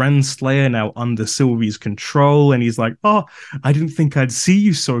room with Renslayer now under Sylvie's control, and he's like, "Oh, I didn't think I'd see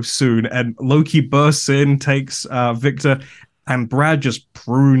you so soon." And Loki bursts in, takes Victor, and Brad just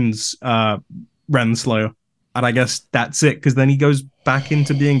prunes Renslayer. And I guess that's it, because then he goes back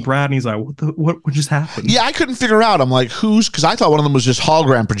into being Brad, and he's like, what just happened? Yeah, I couldn't figure out. I'm like, because I thought one of them was just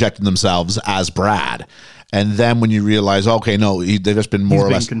hologram projecting themselves as Brad. And then when you realize, okay, no, they've just been more or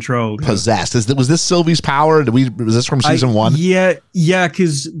less controlled, possessed. Was this Sylvie's power? Was this from season one? Yeah,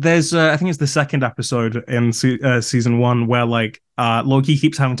 because there's, I think it's the second episode in season one where like Loki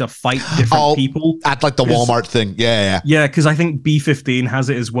keeps having to fight different people at like the Walmart thing. Yeah, because I think B15 has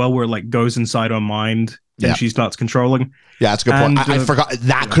it as well, where it like goes inside her mind and she starts controlling. Yeah, that's a good point. I forgot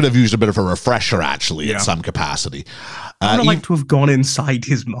that could have used a bit of a refresher actually in some capacity. I would like to have gone inside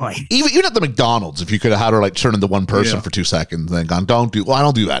his mind. Even at the McDonald's, if you could have had her like turn into one person for 2 seconds and then gone, I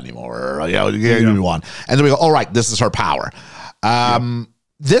don't do that anymore. Or, give me one. And then we go, all right, this is her power.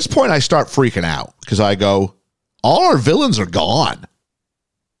 This point I start freaking out because I go, all our villains are gone.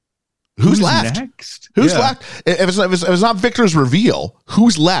 Who's left? Next? Who's left? If it's not Victor's reveal,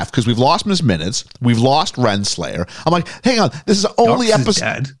 who's left? Because we've lost Miss Minutes, we've lost Renslayer. I'm like, hang on, this is only episode.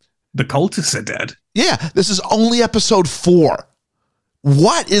 Dead. The cultists are dead. Yeah, this is only episode 4.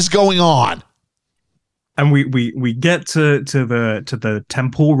 What is going on? And we get to the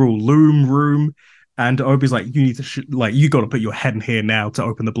temporal loom room, and Obi's like, you need to you got to put your head in here now to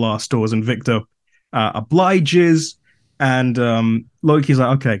open the blast doors. And Victor obliges, and Loki's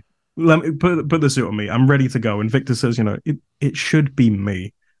like, okay, let me put the suit on me. I'm ready to go. And Victor says, it should be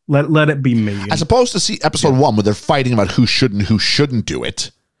me. Let it be me. As opposed to see episode 1 where they're fighting about who should and who shouldn't do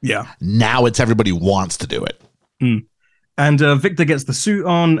it. Yeah. Now it's everybody wants to do it. Mm. And Victor gets the suit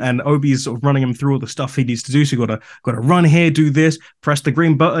on, and Obi's sort of running him through all the stuff he needs to do. So you got to run here, do this, press the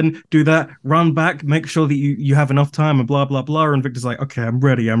green button, do that, run back, make sure that you have enough time, and blah blah blah. And Victor's like, okay, I'm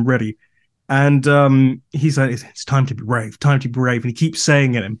ready. And he's like, it's time to be brave, And he keeps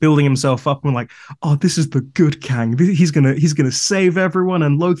saying it and building himself up. And like, oh, this is the good Kang. He's gonna save everyone.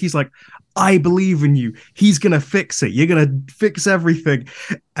 And Loki's like, I believe in you. He's gonna fix it. You're gonna fix everything.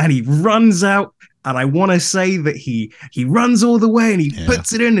 And he runs out. And I want to say that he runs all the way, and he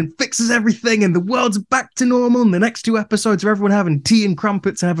puts it in and fixes everything, and the world's back to normal. And the next 2 episodes of everyone having tea and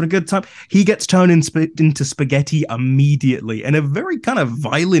crumpets and having a good time, he gets turned into spaghetti immediately in a very kind of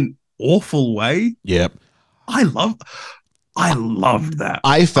violent, awful way. Yep. I love I loved that.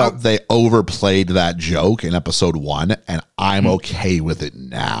 I felt they overplayed that joke in episode 1, and I'm okay with it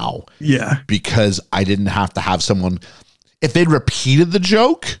now. Yeah. Because I didn't have to have someone. If they'd repeated the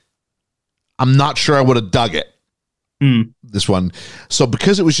joke, I'm not sure I would have dug it. This one. So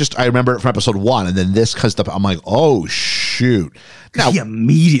because it was just, I remember it from episode 1, and then this comes up, I'm like, oh, shoot. Now, he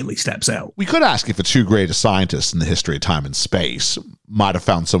immediately steps out. we could ask if the two greatest scientists in the history of time and space might have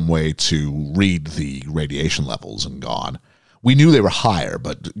found some way to read the radiation levels and gone. We knew they were higher,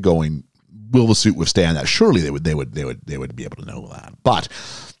 but going, will the suit withstand that? Surely they would be able to know that. But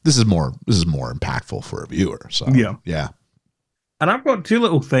this is more impactful for a viewer. So yeah. And I've got two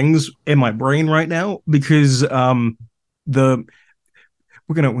little things in my brain right now because we're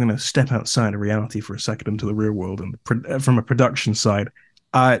gonna step outside of reality for a second into the real world and from a production side.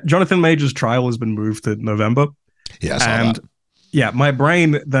 Jonathan Major's trial has been moved to November. Yeah, I saw that. Yeah, my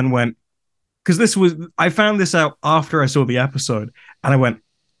brain then went, because I found this out after I saw the episode, and I went,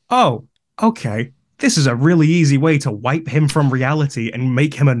 oh, okay, this is a really easy way to wipe him from reality and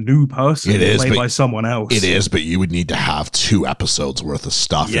make him a new person played by someone else. It is, but you would need to have 2 episodes worth of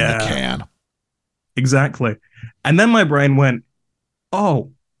stuff in the can. Exactly. And then my brain went,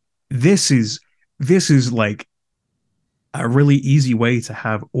 oh, this is like a really easy way to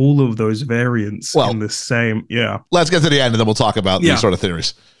have all of those variants in the same. Yeah. Let's get to the end and then we'll talk about these sort of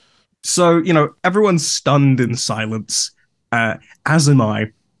theories. So, everyone's stunned in silence, as am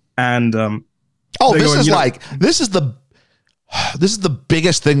I. And this is the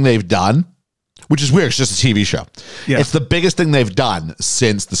biggest thing they've done, which is weird. It's just a TV show. Yeah. It's the biggest thing they've done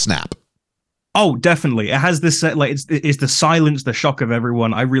since the snap. Oh, definitely. It has this it's the silence, the shock of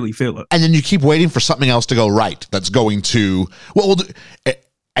everyone. I really feel it. And then you keep waiting for something else to go right. That's going to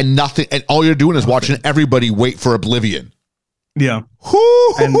and nothing. And all you're doing is watching everybody wait for oblivion. Yeah.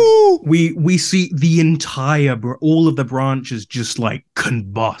 And we see the all of the branches just like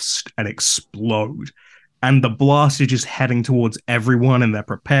combust and explode. And the blast is just heading towards everyone, and they're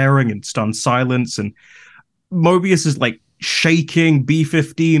preparing and stunned silence. And Mobius is like shaking.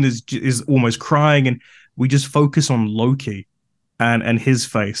 B-15 is almost crying. And we just focus on Loki and his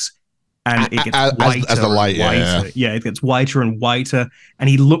face. And it gets whiter as the light, and whiter. Yeah, it gets whiter and whiter. And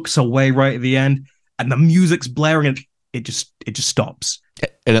he looks away right at the end. And the music's blaring, and it just stops.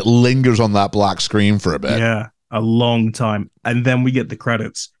 And it lingers on that black screen for a bit. Yeah, a long time. And then we get the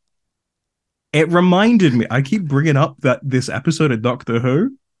credits. It reminded me, I keep bringing up this episode of Doctor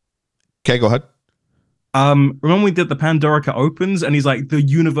Who. Okay, go ahead. Remember we did the Pandorica opens, and he's like, the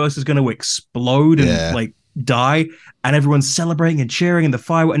universe is going to explode and like die, and everyone's celebrating and cheering in the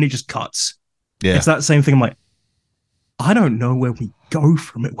firework, and it just cuts. Yeah. It's that same thing. I'm like, I don't know where we go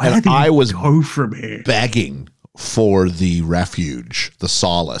from it. Where do we go from here? Begging for the refuge, the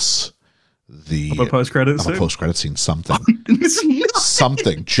solace, of a post-credit scene, something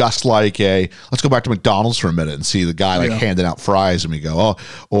just like let's go back to McDonald's for a minute and see the guy handing out fries, and we go, oh,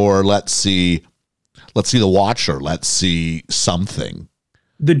 or let's see the Watcher, let's see something.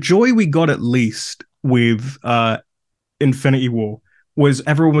 The joy we got at least with Infinity War was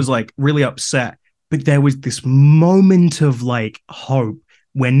everyone was like really upset, but there was this moment of like hope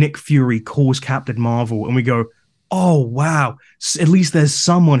where Nick Fury calls Captain Marvel, and we go, oh, wow. At least there's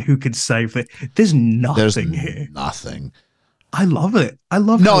someone who could save it. There's nothing here. Nothing. I love it.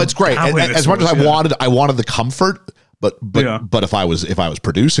 No, it's great. As much as I wanted the comfort, but if I was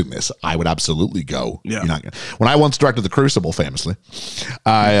producing this, I would absolutely go. Yeah. When I once directed The Crucible, famously,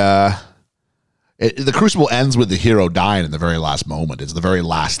 the Crucible ends with the hero dying in the very last moment. It's the very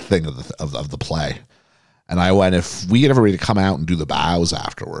last thing of the play. And I went, if we get everybody to come out and do the bows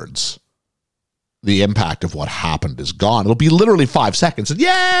afterwards, the impact of what happened is gone. It'll be literally 5 seconds. And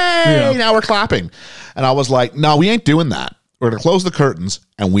yay! Now we're clapping. And I was like, no, we ain't doing that. We're going to close the curtains,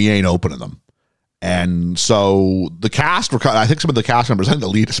 and we ain't opening them. And so the cast, I think some of the cast members, I think the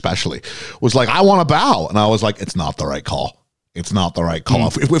lead especially, was like, I want to bow. And I was like, it's not the right call. It's not the right call.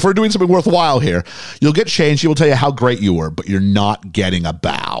 If we're doing something worthwhile here, you'll get changed. He will tell you how great you were, but you're not getting a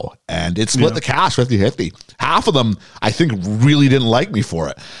bow. And it split the cast 50-50. Half of them, I think, really didn't like me for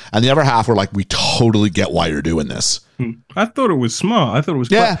it. And the other half were like, we totally get why you're doing this. I thought it was smart. I thought it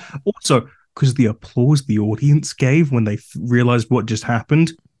was also, because the applause the audience gave when they realized what just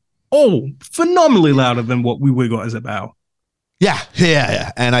happened, phenomenally louder than what we got as a bow.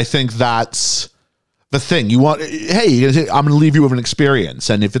 Yeah. And I think that's the thing. You want, hey, I'm going to leave you with an experience.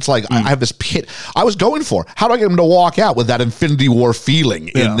 And if it's like, I have this pit, I was going for, how do I get them to walk out with that Infinity War feeling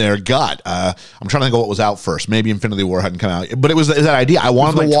in their gut? I'm trying to think of what was out first. Maybe Infinity War hadn't come out, but it was that idea. I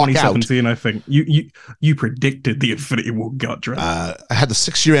wanted them to walk out. 2017, I think. You predicted the Infinity War gut, right? I had the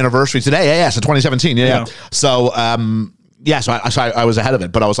 6-year anniversary today. Yeah, so 2017. Yeah. So, Yeah, so I was ahead of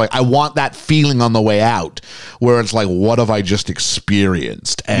it, but I was like, I want that feeling on the way out where it's like, what have I just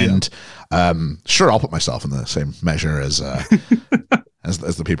experienced? And sure, I'll put myself in the same measure as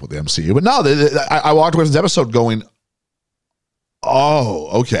as the people at the MCU. But no, I walked away from this episode going,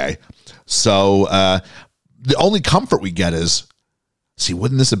 oh, okay. So the only comfort we get is, see,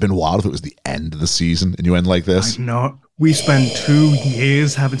 wouldn't this have been wild if it was the end of the season and you end like this? I know. We spend 2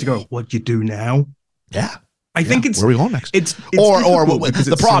 years having to go, what do you do now? Yeah. I think it's where are we going next? It's or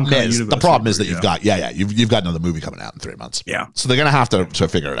the problem is that you've got another movie coming out in 3 months. Yeah, so they're gonna have to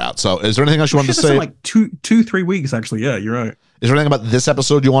figure it out. So is there anything else you wanted to say? Like 3 weeks actually. Yeah, you're right. Is there anything about this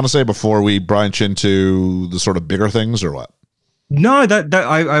episode you want to say before we branch into the sort of bigger things, or what? No, that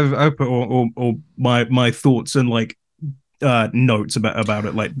I've put all my thoughts and like notes about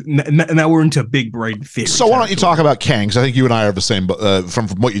it. Like now we're into big brain theory. So why don't you talk about Kang? Because I think you and I are the same. From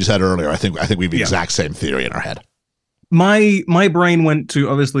what you said earlier, I think we have the exact same theory in our head. My brain went to,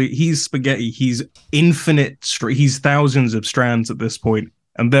 obviously, he's spaghetti. He's infinite. He's thousands of strands at this point,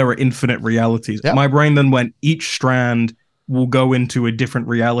 and there are infinite realities. Yep. My brain then went, each strand will go into a different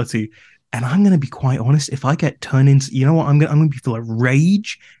reality. And I'm going to be quite honest. If I get turned into, you know what, I'm going to be full of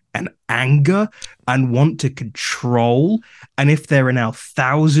rage and anger and want to control. And if there are now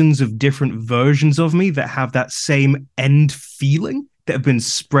thousands of different versions of me that have that same end feeling that have been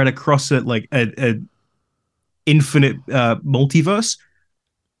spread across a infinite multiverse,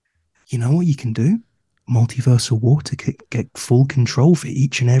 you know what you can do? Multiversal war to get full control for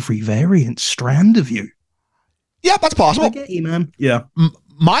each and every variant strand of you. Yeah, that's possible. I get you, man. Yeah.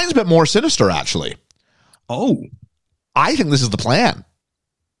 Mine's a bit more sinister, actually. Oh. I think this is the plan.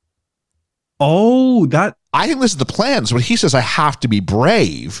 Oh, I think this is the plan. So when he says I have to be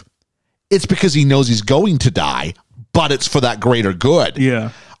brave, it's because he knows he's going to die, but it's for that greater good.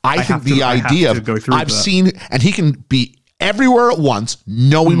 Yeah. I think the idea of I've seen, and he can be everywhere at once,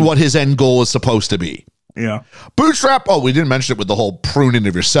 knowing what his end goal is supposed to be. Yeah. Bootstrap. Oh, we didn't mention it with the whole pruning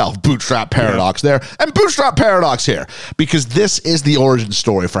of yourself. Bootstrap paradox there, and bootstrap paradox here, because this is the origin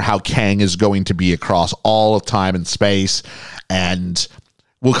story for how Kang is going to be across all of time and space, and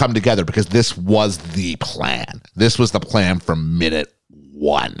will come together because this was the plan. This was the plan from minute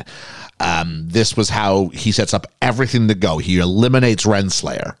one. This was how he sets up everything to go. He eliminates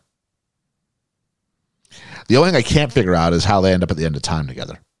Renslayer. The only thing I can't figure out is how they end up at the end of time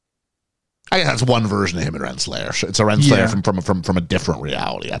together. I guess that's one version of him and Renslayer. It's a Renslayer from a different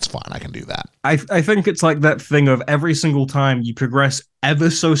reality. That's fine. I can do that. I think it's like that thing of every single time you progress ever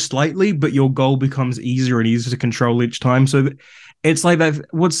so slightly, but your goal becomes easier and easier to control each time. So it's like that.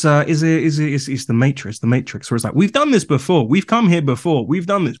 What's is the Matrix? The Matrix, where it's like, we've done this before. We've come here before. We've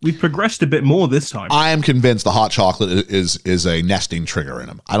done this. We've progressed a bit more this time. I am convinced the hot chocolate is a nesting trigger in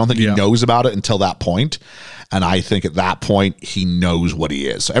him. I don't think he knows about it until that point. And I think at that point, he knows what he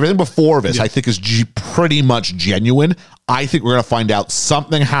is. So everything before this, I think, is pretty much genuine. I think we're going to find out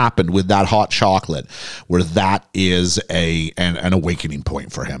something happened with that hot chocolate where that is an awakening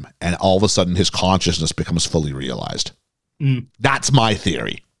point for him. And all of a sudden, his consciousness becomes fully realized. That's my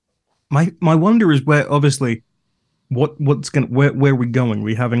theory. My wonder is where, obviously, where are we going? Are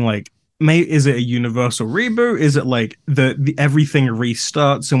we having like, is it a universal reboot? Is it like the everything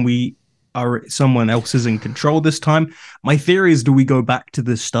restarts and we are someone else is in control this time? My theory is, do we go back to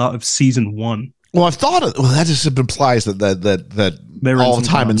the start of season 1? Well, I've thought that just implies that all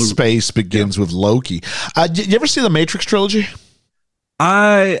time and space begins with Loki. Did you ever see the Matrix trilogy?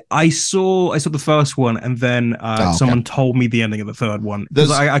 I saw the first one, and then someone told me the ending of the third one,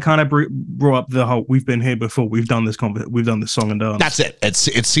 because I kind of brought up the whole "we've been here before, we've done this song and dance." That's it.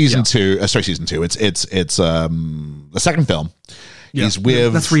 It's season 2. Season 2. It's the second film. Yeah, he's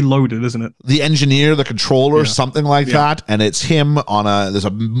with, that's Reloaded, isn't it? The engineer, the controller, something like that, and it's him on there's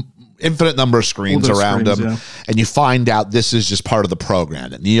a infinite number of screens around him, and you find out this is just part of the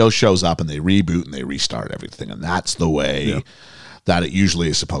program. That Neo shows up and they reboot and they restart everything, and that's the way that it usually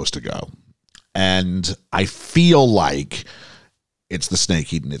is supposed to go. And I feel like it's the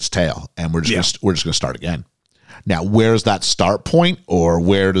snake eating its tail, and we're just going to start again. Now, where's that start point, or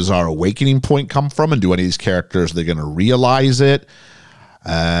where does our awakening point come from? And do any of these characters, they're going to realize it?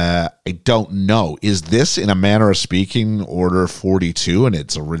 I don't know. Is this, in a manner of speaking, Order 42 and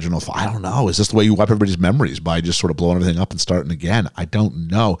its original? I don't know. Is this the way you wipe everybody's memories, by just sort of blowing everything up and starting again? I don't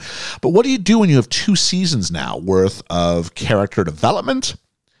know. But what do you do when you have 2 seasons now worth of character development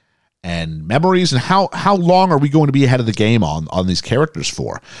and memories, and how long are we going to be ahead of the game on these characters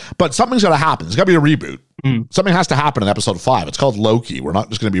for? But something's got to happen. There's got to be a reboot. Something has to happen in episode 5. It's called Loki. We're not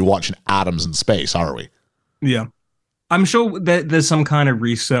just going to be watching atoms in space, are we? Yeah. I'm sure that there's some kind of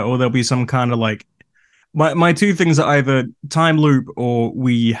reset, or there'll be some kind of like, My two things are either time loop or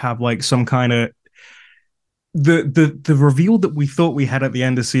we have like some kind of the reveal that we thought we had at the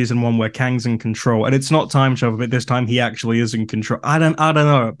end of season 1 where Kang's in control, and it's not time travel, but this time he actually is in control. I don't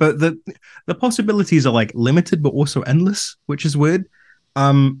know, but the possibilities are like limited but also endless, which is weird.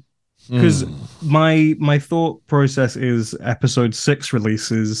 Because my thought process is episode 6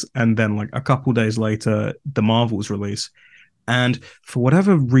 releases, and then like a couple days later the Marvels release. And for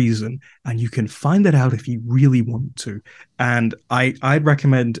whatever reason, and you can find that out if you really want to, and I'd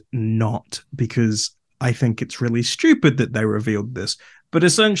recommend not, because I think it's really stupid that they revealed this. But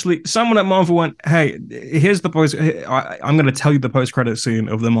essentially, someone at Marvel went, "Hey, here's the post. I'm going to tell you the post-credit scene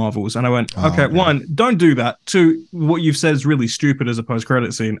of the Marvels." And I went, "Okay, one, don't do that. Two, what you've said is really stupid as a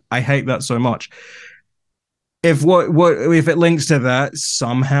post-credit scene. I hate that so much. If if it links to that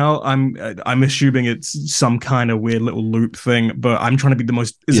somehow, I'm assuming it's some kind of weird little loop thing. But I'm trying to be the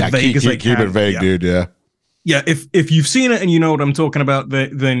most vague as I can. Keep it vague, dude. Yeah." Yeah, if you've seen it and you know what I'm talking about,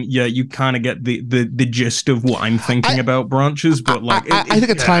 then yeah, you kind of get the gist of what I'm thinking about branches. But like, I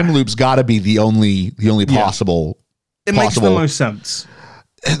think a time loop's got to be the only possible. It makes the most sense.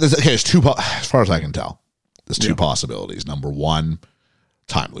 There's two, as far as I can tell, there's two possibilities. Number one,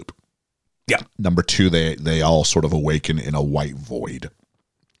 time loop. Yeah. Number two, they all sort of awaken in a white void.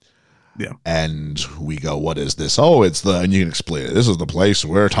 Yeah. And we go, what is this? Oh, and you can explain it. This is the place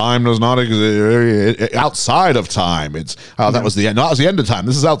where time does not exist, outside of time. That was the end. No, that was the end of time.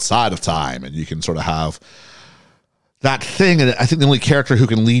 This is outside of time. And you can sort of have that thing. And I think the only character who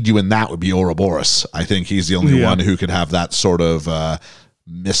can lead you in that would be Ouroboros. I think he's the only one who can have that sort of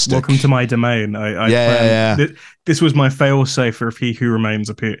mystic. Welcome to my domain. This was my fail safe for if He Who Remains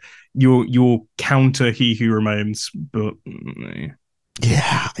appear. Your counter He Who Remains, but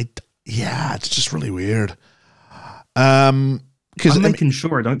yeah, it's just really weird. Because I'm making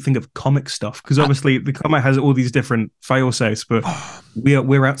sure I don't think of comic stuff, because obviously the comic has all these different fail-safes, but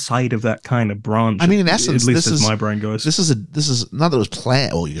we're outside of that kind of branch. I mean, in essence, at least as my brain goes. This is not that it was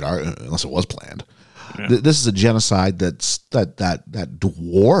planned. Well, unless it was planned. Yeah. This is a genocide that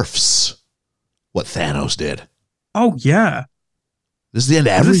dwarfs what Thanos did. Oh yeah, this is the end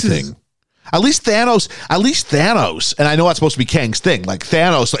of everything. At least Thanos, and I know that's supposed to be Kang's thing, like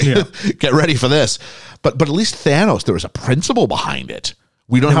Thanos, get ready for this. But at least Thanos, there was a principle behind it.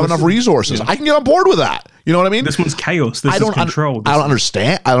 We don't have enough resources. Yeah. I can get on board with that. You know what I mean? This one's chaos. This is control. I don't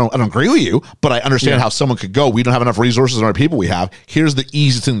understand. I don't agree with you, but I understand how someone could go, we don't have enough resources on our people we have. Here's the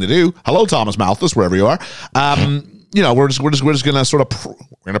easy thing to do. Hello, Thomas Malthus, wherever you are. We're just going to sort of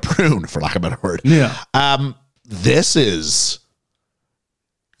we're going to prune, for lack of a better word. Yeah. This is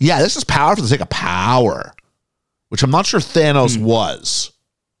power for the sake of power, which I'm not sure Thanos was.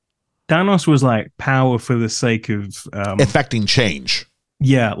 Thanos was like power for the sake of affecting change.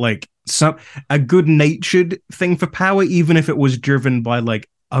 Yeah, like a good-natured thing for power, even if it was driven by like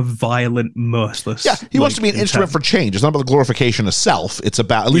a violent, merciless. Yeah, he wants to be an instrument for change. It's not about the glorification of self. It's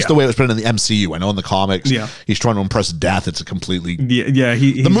about, at least the way it was put in the MCU. I know in the comics, he's trying to impress death. It's a completely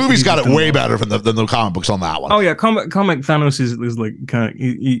the movie's got it way better than the comic books on that one. Oh yeah, comic Thanos is like kind of,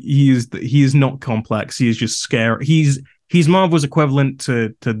 he is not complex. He is just scary. He's Marvel's equivalent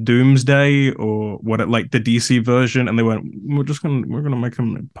to Doomsday or what, like the DC version, and they went, we're gonna make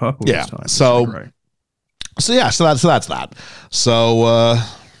him purple this time. So that's that. So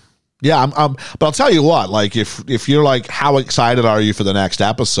but I'll tell you what, like if you're like, how excited are you for the next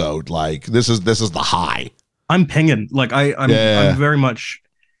episode? Like this is the high. I'm pinging. Like I'm very much,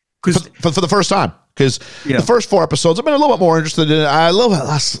 because for the first time. Because the first 4 episodes, I've been a little bit more interested in it. I love it.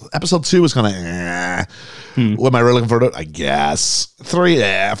 Last episode 2 was kind of, what am I really looking for? I guess 3, 4.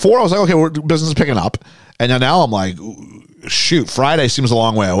 I was like, okay, business is picking up, and now I'm like, shoot, Friday seems a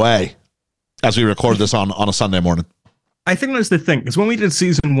long way away as we record this on a Sunday morning. I think that's the thing, because when we did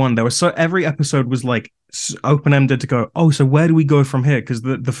season 1, every episode was like open-ended to go, oh, so where do we go from here? Because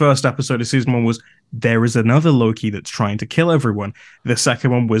the first episode of season 1 was, there is another Loki that's trying to kill everyone. The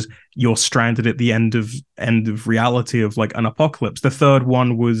second one was, you're stranded at the end of reality of like an apocalypse. The third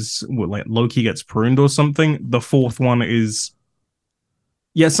one was like Loki gets pruned or something. The fourth one is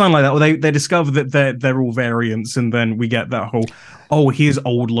something like that. Well, they discover that they're all variants, and then we get that whole, oh, here's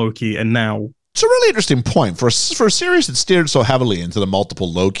old Loki, and now. It's a really interesting point for a series that steered so heavily into the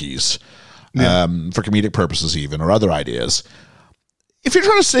multiple Lokis, for comedic purposes even, or other ideas. If you're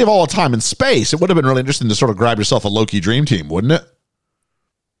trying to save all the time in space, it would have been really interesting to sort of grab yourself a Loki dream team, wouldn't it?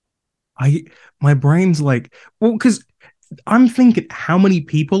 My brain's like, well, because I'm thinking how many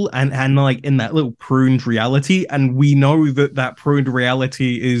people and like in that little pruned reality, and we know that pruned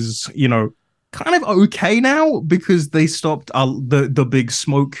reality is, kind of okay now because they stopped the big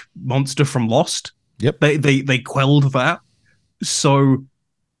smoke monster from Lost. Yep. They quelled that. So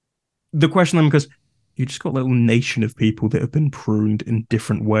the question then, because you just got a little nation of people that have been pruned in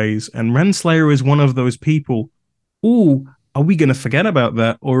different ways, and Renslayer is one of those people. Ooh, are we going to forget about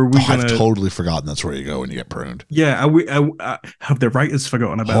that, or are we going to? I've totally forgotten that's where you go when you get pruned. Yeah, have the writers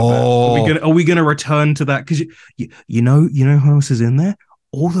forgotten about that? Are we going to return to that? Because you know who else is in there?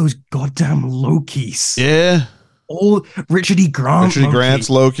 All those goddamn Lokis. Yeah. All Richard E. Grant's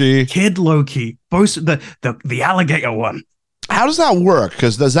Loki, Kid Loki, both the alligator one. How does that work?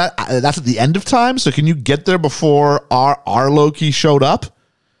 Because that's at the end of time. So can you get there before our Loki showed up?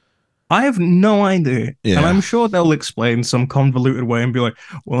 I have no idea, yeah. And I'm sure they'll explain some convoluted way and be like,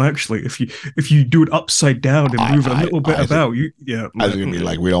 "Well, actually, if you do it upside down and move it a little bit about, you yeah." I was gonna be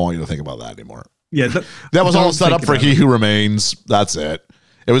like, we don't want you to think about that anymore. Yeah, that was all set up for He Who Remains. That's it.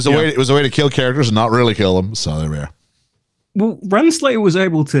 It was a way. It was a way to kill characters and not really kill them. So there we are. Well, Renslayer was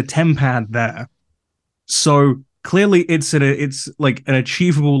able to tempad there, so clearly it's like an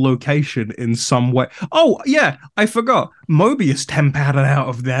achievable location in some way. Oh yeah, I forgot. Mobius tempadded out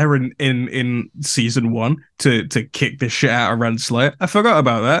of there in season 1 to kick the shit out of Renslayer. I forgot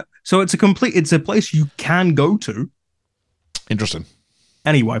about that. So it's a place you can go to. Interesting.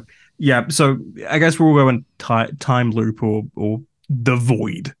 Anyway, yeah. So I guess we're all going time loop or the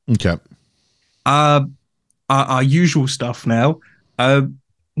void. Okay. Our usual stuff now.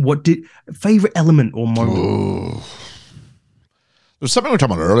 What did favorite element or moment? There's something we were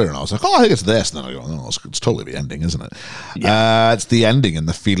talking about earlier, and I was like, "Oh, I think it's this." And then I go, "No, it's totally the ending, isn't it?" Yeah. It's the ending and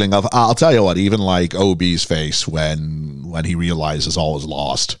the feeling of. I'll tell you what. Even like OB's face when he realizes all is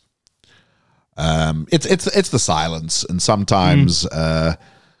lost. It's the silence, and sometimes, as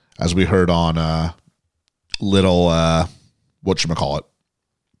we heard on little whatchamacallit.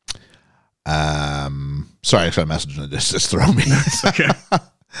 Sorry, I got a message and it just throw me. It's okay.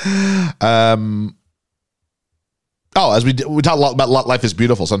 As we talk a lot about life is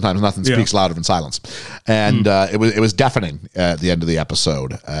beautiful. Sometimes nothing speaks louder than silence, and it was deafening at the end of the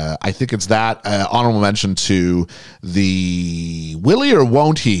episode. I think it's that honorable mention to the will he or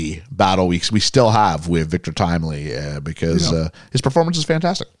won't he battle we still have with Victor Timely because his performance is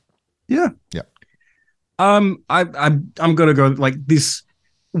fantastic. Yeah. I'm gonna go like this.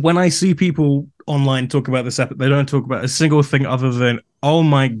 When I see people online talk about this episode, they don't talk about a single thing other than, "Oh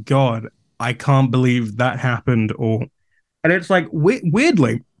my god, I can't believe that happened," and it's like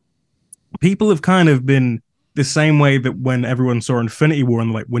weirdly, people have kind of been the same way that when everyone saw Infinity War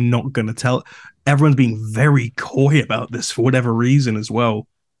and like, we're not gonna tell. Everyone's being very coy about this for whatever reason as well.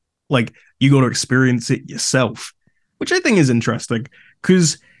 Like, you got to experience it yourself, which I think is interesting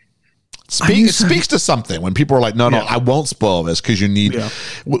because. It speaks to something when people are like, no, I won't spoil this because you need.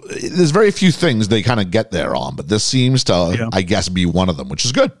 There's very few things they kind of get there on, but this seems to, I guess, be one of them, which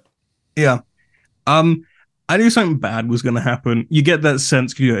is good. Yeah. I knew something bad was going to happen. You get that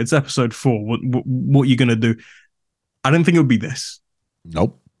sense, it's episode 4. What are you going to do? I didn't think it would be this.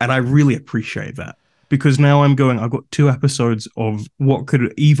 Nope. And I really appreciate that because now I've got 2 episodes of what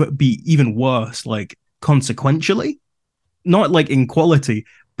could either be even worse, like consequentially, not like in quality,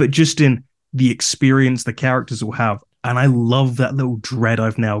 but just in the experience the characters will have. And I love that little dread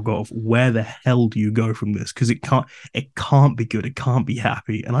I've now got of where the hell do you go from this? Because it can't be good. It can't be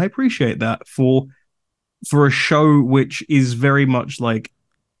happy. And I appreciate that for a show which is very much like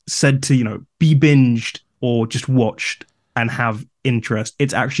said to, be binged or just watched and have interest.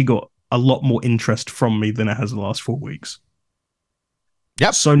 It's actually got a lot more interest from me than it has the last 4 weeks.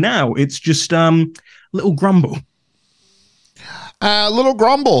 Yep. So now it's just little grumble. Little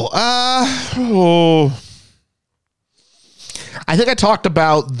grumble. I think I talked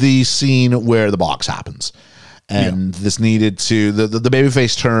about the scene where the box happens, and this needed to the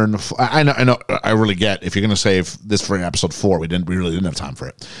babyface turn. I know. I really get if you're going to save this for episode 4. We really didn't have time for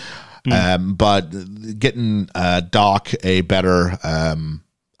it. But getting Doc a better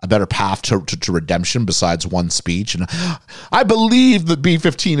path to redemption besides one speech, and I believe that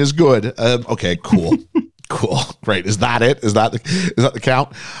B-15 is good. Okay, cool. Cool. Great. Is that it? Is that the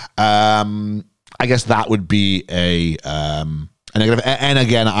count? I guess that would be a negative. And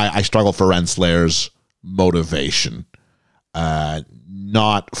again, I struggle for Renslayer's motivation.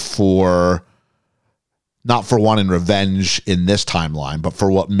 Not for wanting revenge in this timeline, but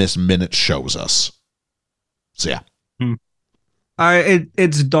for what Miss Minute shows us. So yeah.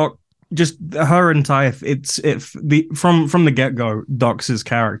 It's Doc. Just her entire. From the get go, Doc's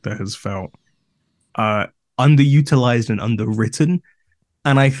character has felt underutilized and underwritten,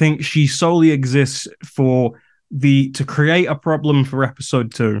 and I think she solely exists to create a problem for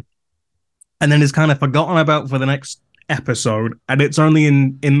episode 2, and then is kind of forgotten about for the next episode, and it's only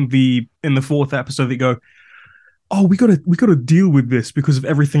in the fourth episode that you go, oh, we gotta deal with this because of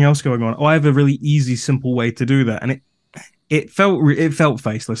everything else going on. Oh, I have a really easy, simple way to do that, and it felt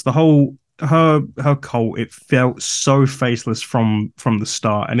faceless. The whole her cult, it felt so faceless from the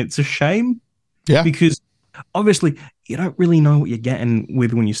start, and it's a shame. Yeah, because obviously you don't really know what you're getting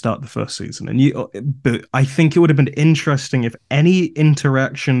with when you start the first season, but I think it would have been interesting if any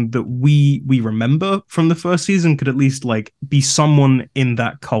interaction that we remember from the first season could at least like be someone in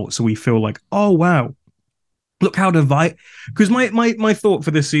that cult, so we feel like, oh wow, look how divided. Because my thought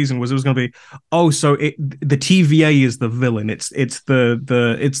for this season was it was going to be, oh, so the TVA is the villain.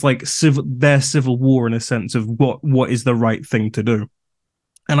 It's like their civil war in a sense of what is the right thing to do.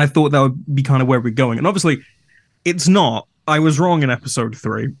 And I thought that would be kind of where we're going. And obviously, it's not. I was wrong in episode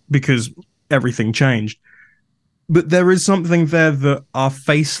 3 because everything changed. But there is something there that our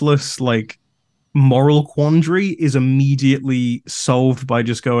faceless, like, moral quandary is immediately solved by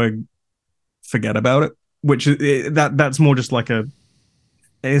just going, forget about it. Which that's more just like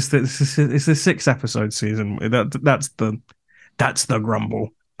it's the 6-episode season. That's the grumble.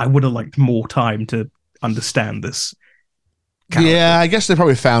 I would have liked more time to understand this character. Yeah, I guess they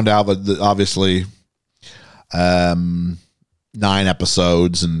probably found out that obviously 9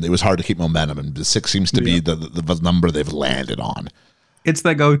 episodes, and it was hard to keep momentum, and the 6 seems to be the number they've landed on. It's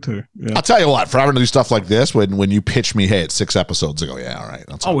their go-to. Yeah. I'll tell you what, for having to do stuff like this, when you pitch me, hey, it's 6 episodes, I go, yeah, all right.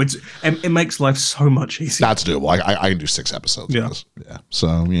 It makes life so much easier. That's doable. I can do 6 episodes. Yeah. Yeah.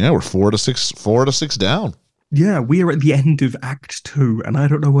 So we're 4 to 6 down. Yeah, we are at the end of Act 2, and I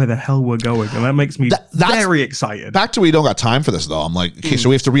don't know where the hell we're going, and that makes me very excited. Back to we don't got time for this, though. I'm like, okay, so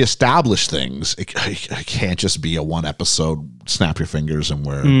we have to reestablish things. It can't just be a 1 episode, snap your fingers,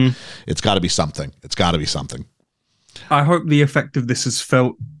 and it's got to be something. It's got to be something. I hope the effect of this is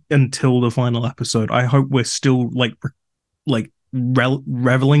felt until the final episode. I hope we're still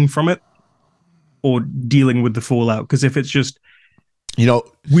reveling from it or dealing with the fallout. Because if it's just,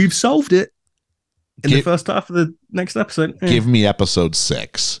 we've solved it in the first half of the next episode. Give me episode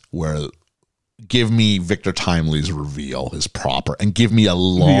 6 where give me Victor Timely's reveal is proper, and give me a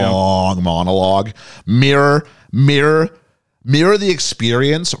long monologue. Mirror the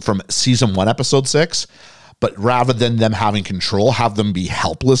experience from season 1, episode 6. But rather than them having control, have them be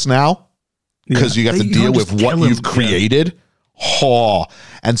helpless now because you have to deal with what you've created. Oh,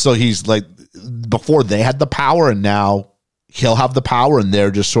 and so he's like, before they had the power, and now he'll have the power, and they're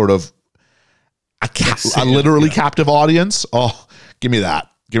just sort of a literally captive audience. Oh, give me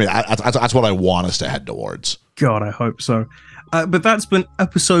that. That's what I want us to head towards. God, I hope so. But that's been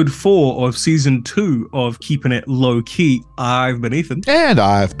episode 4 of season 2 of Keeping It Low-Key. I've been Ethan. And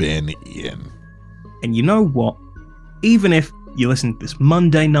I've been Ian. And you know what? Even if you listen to this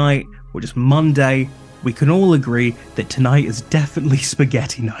Monday night or just Monday, we can all agree that tonight is definitely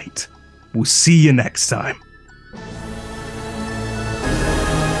spaghetti night. We'll see you next time.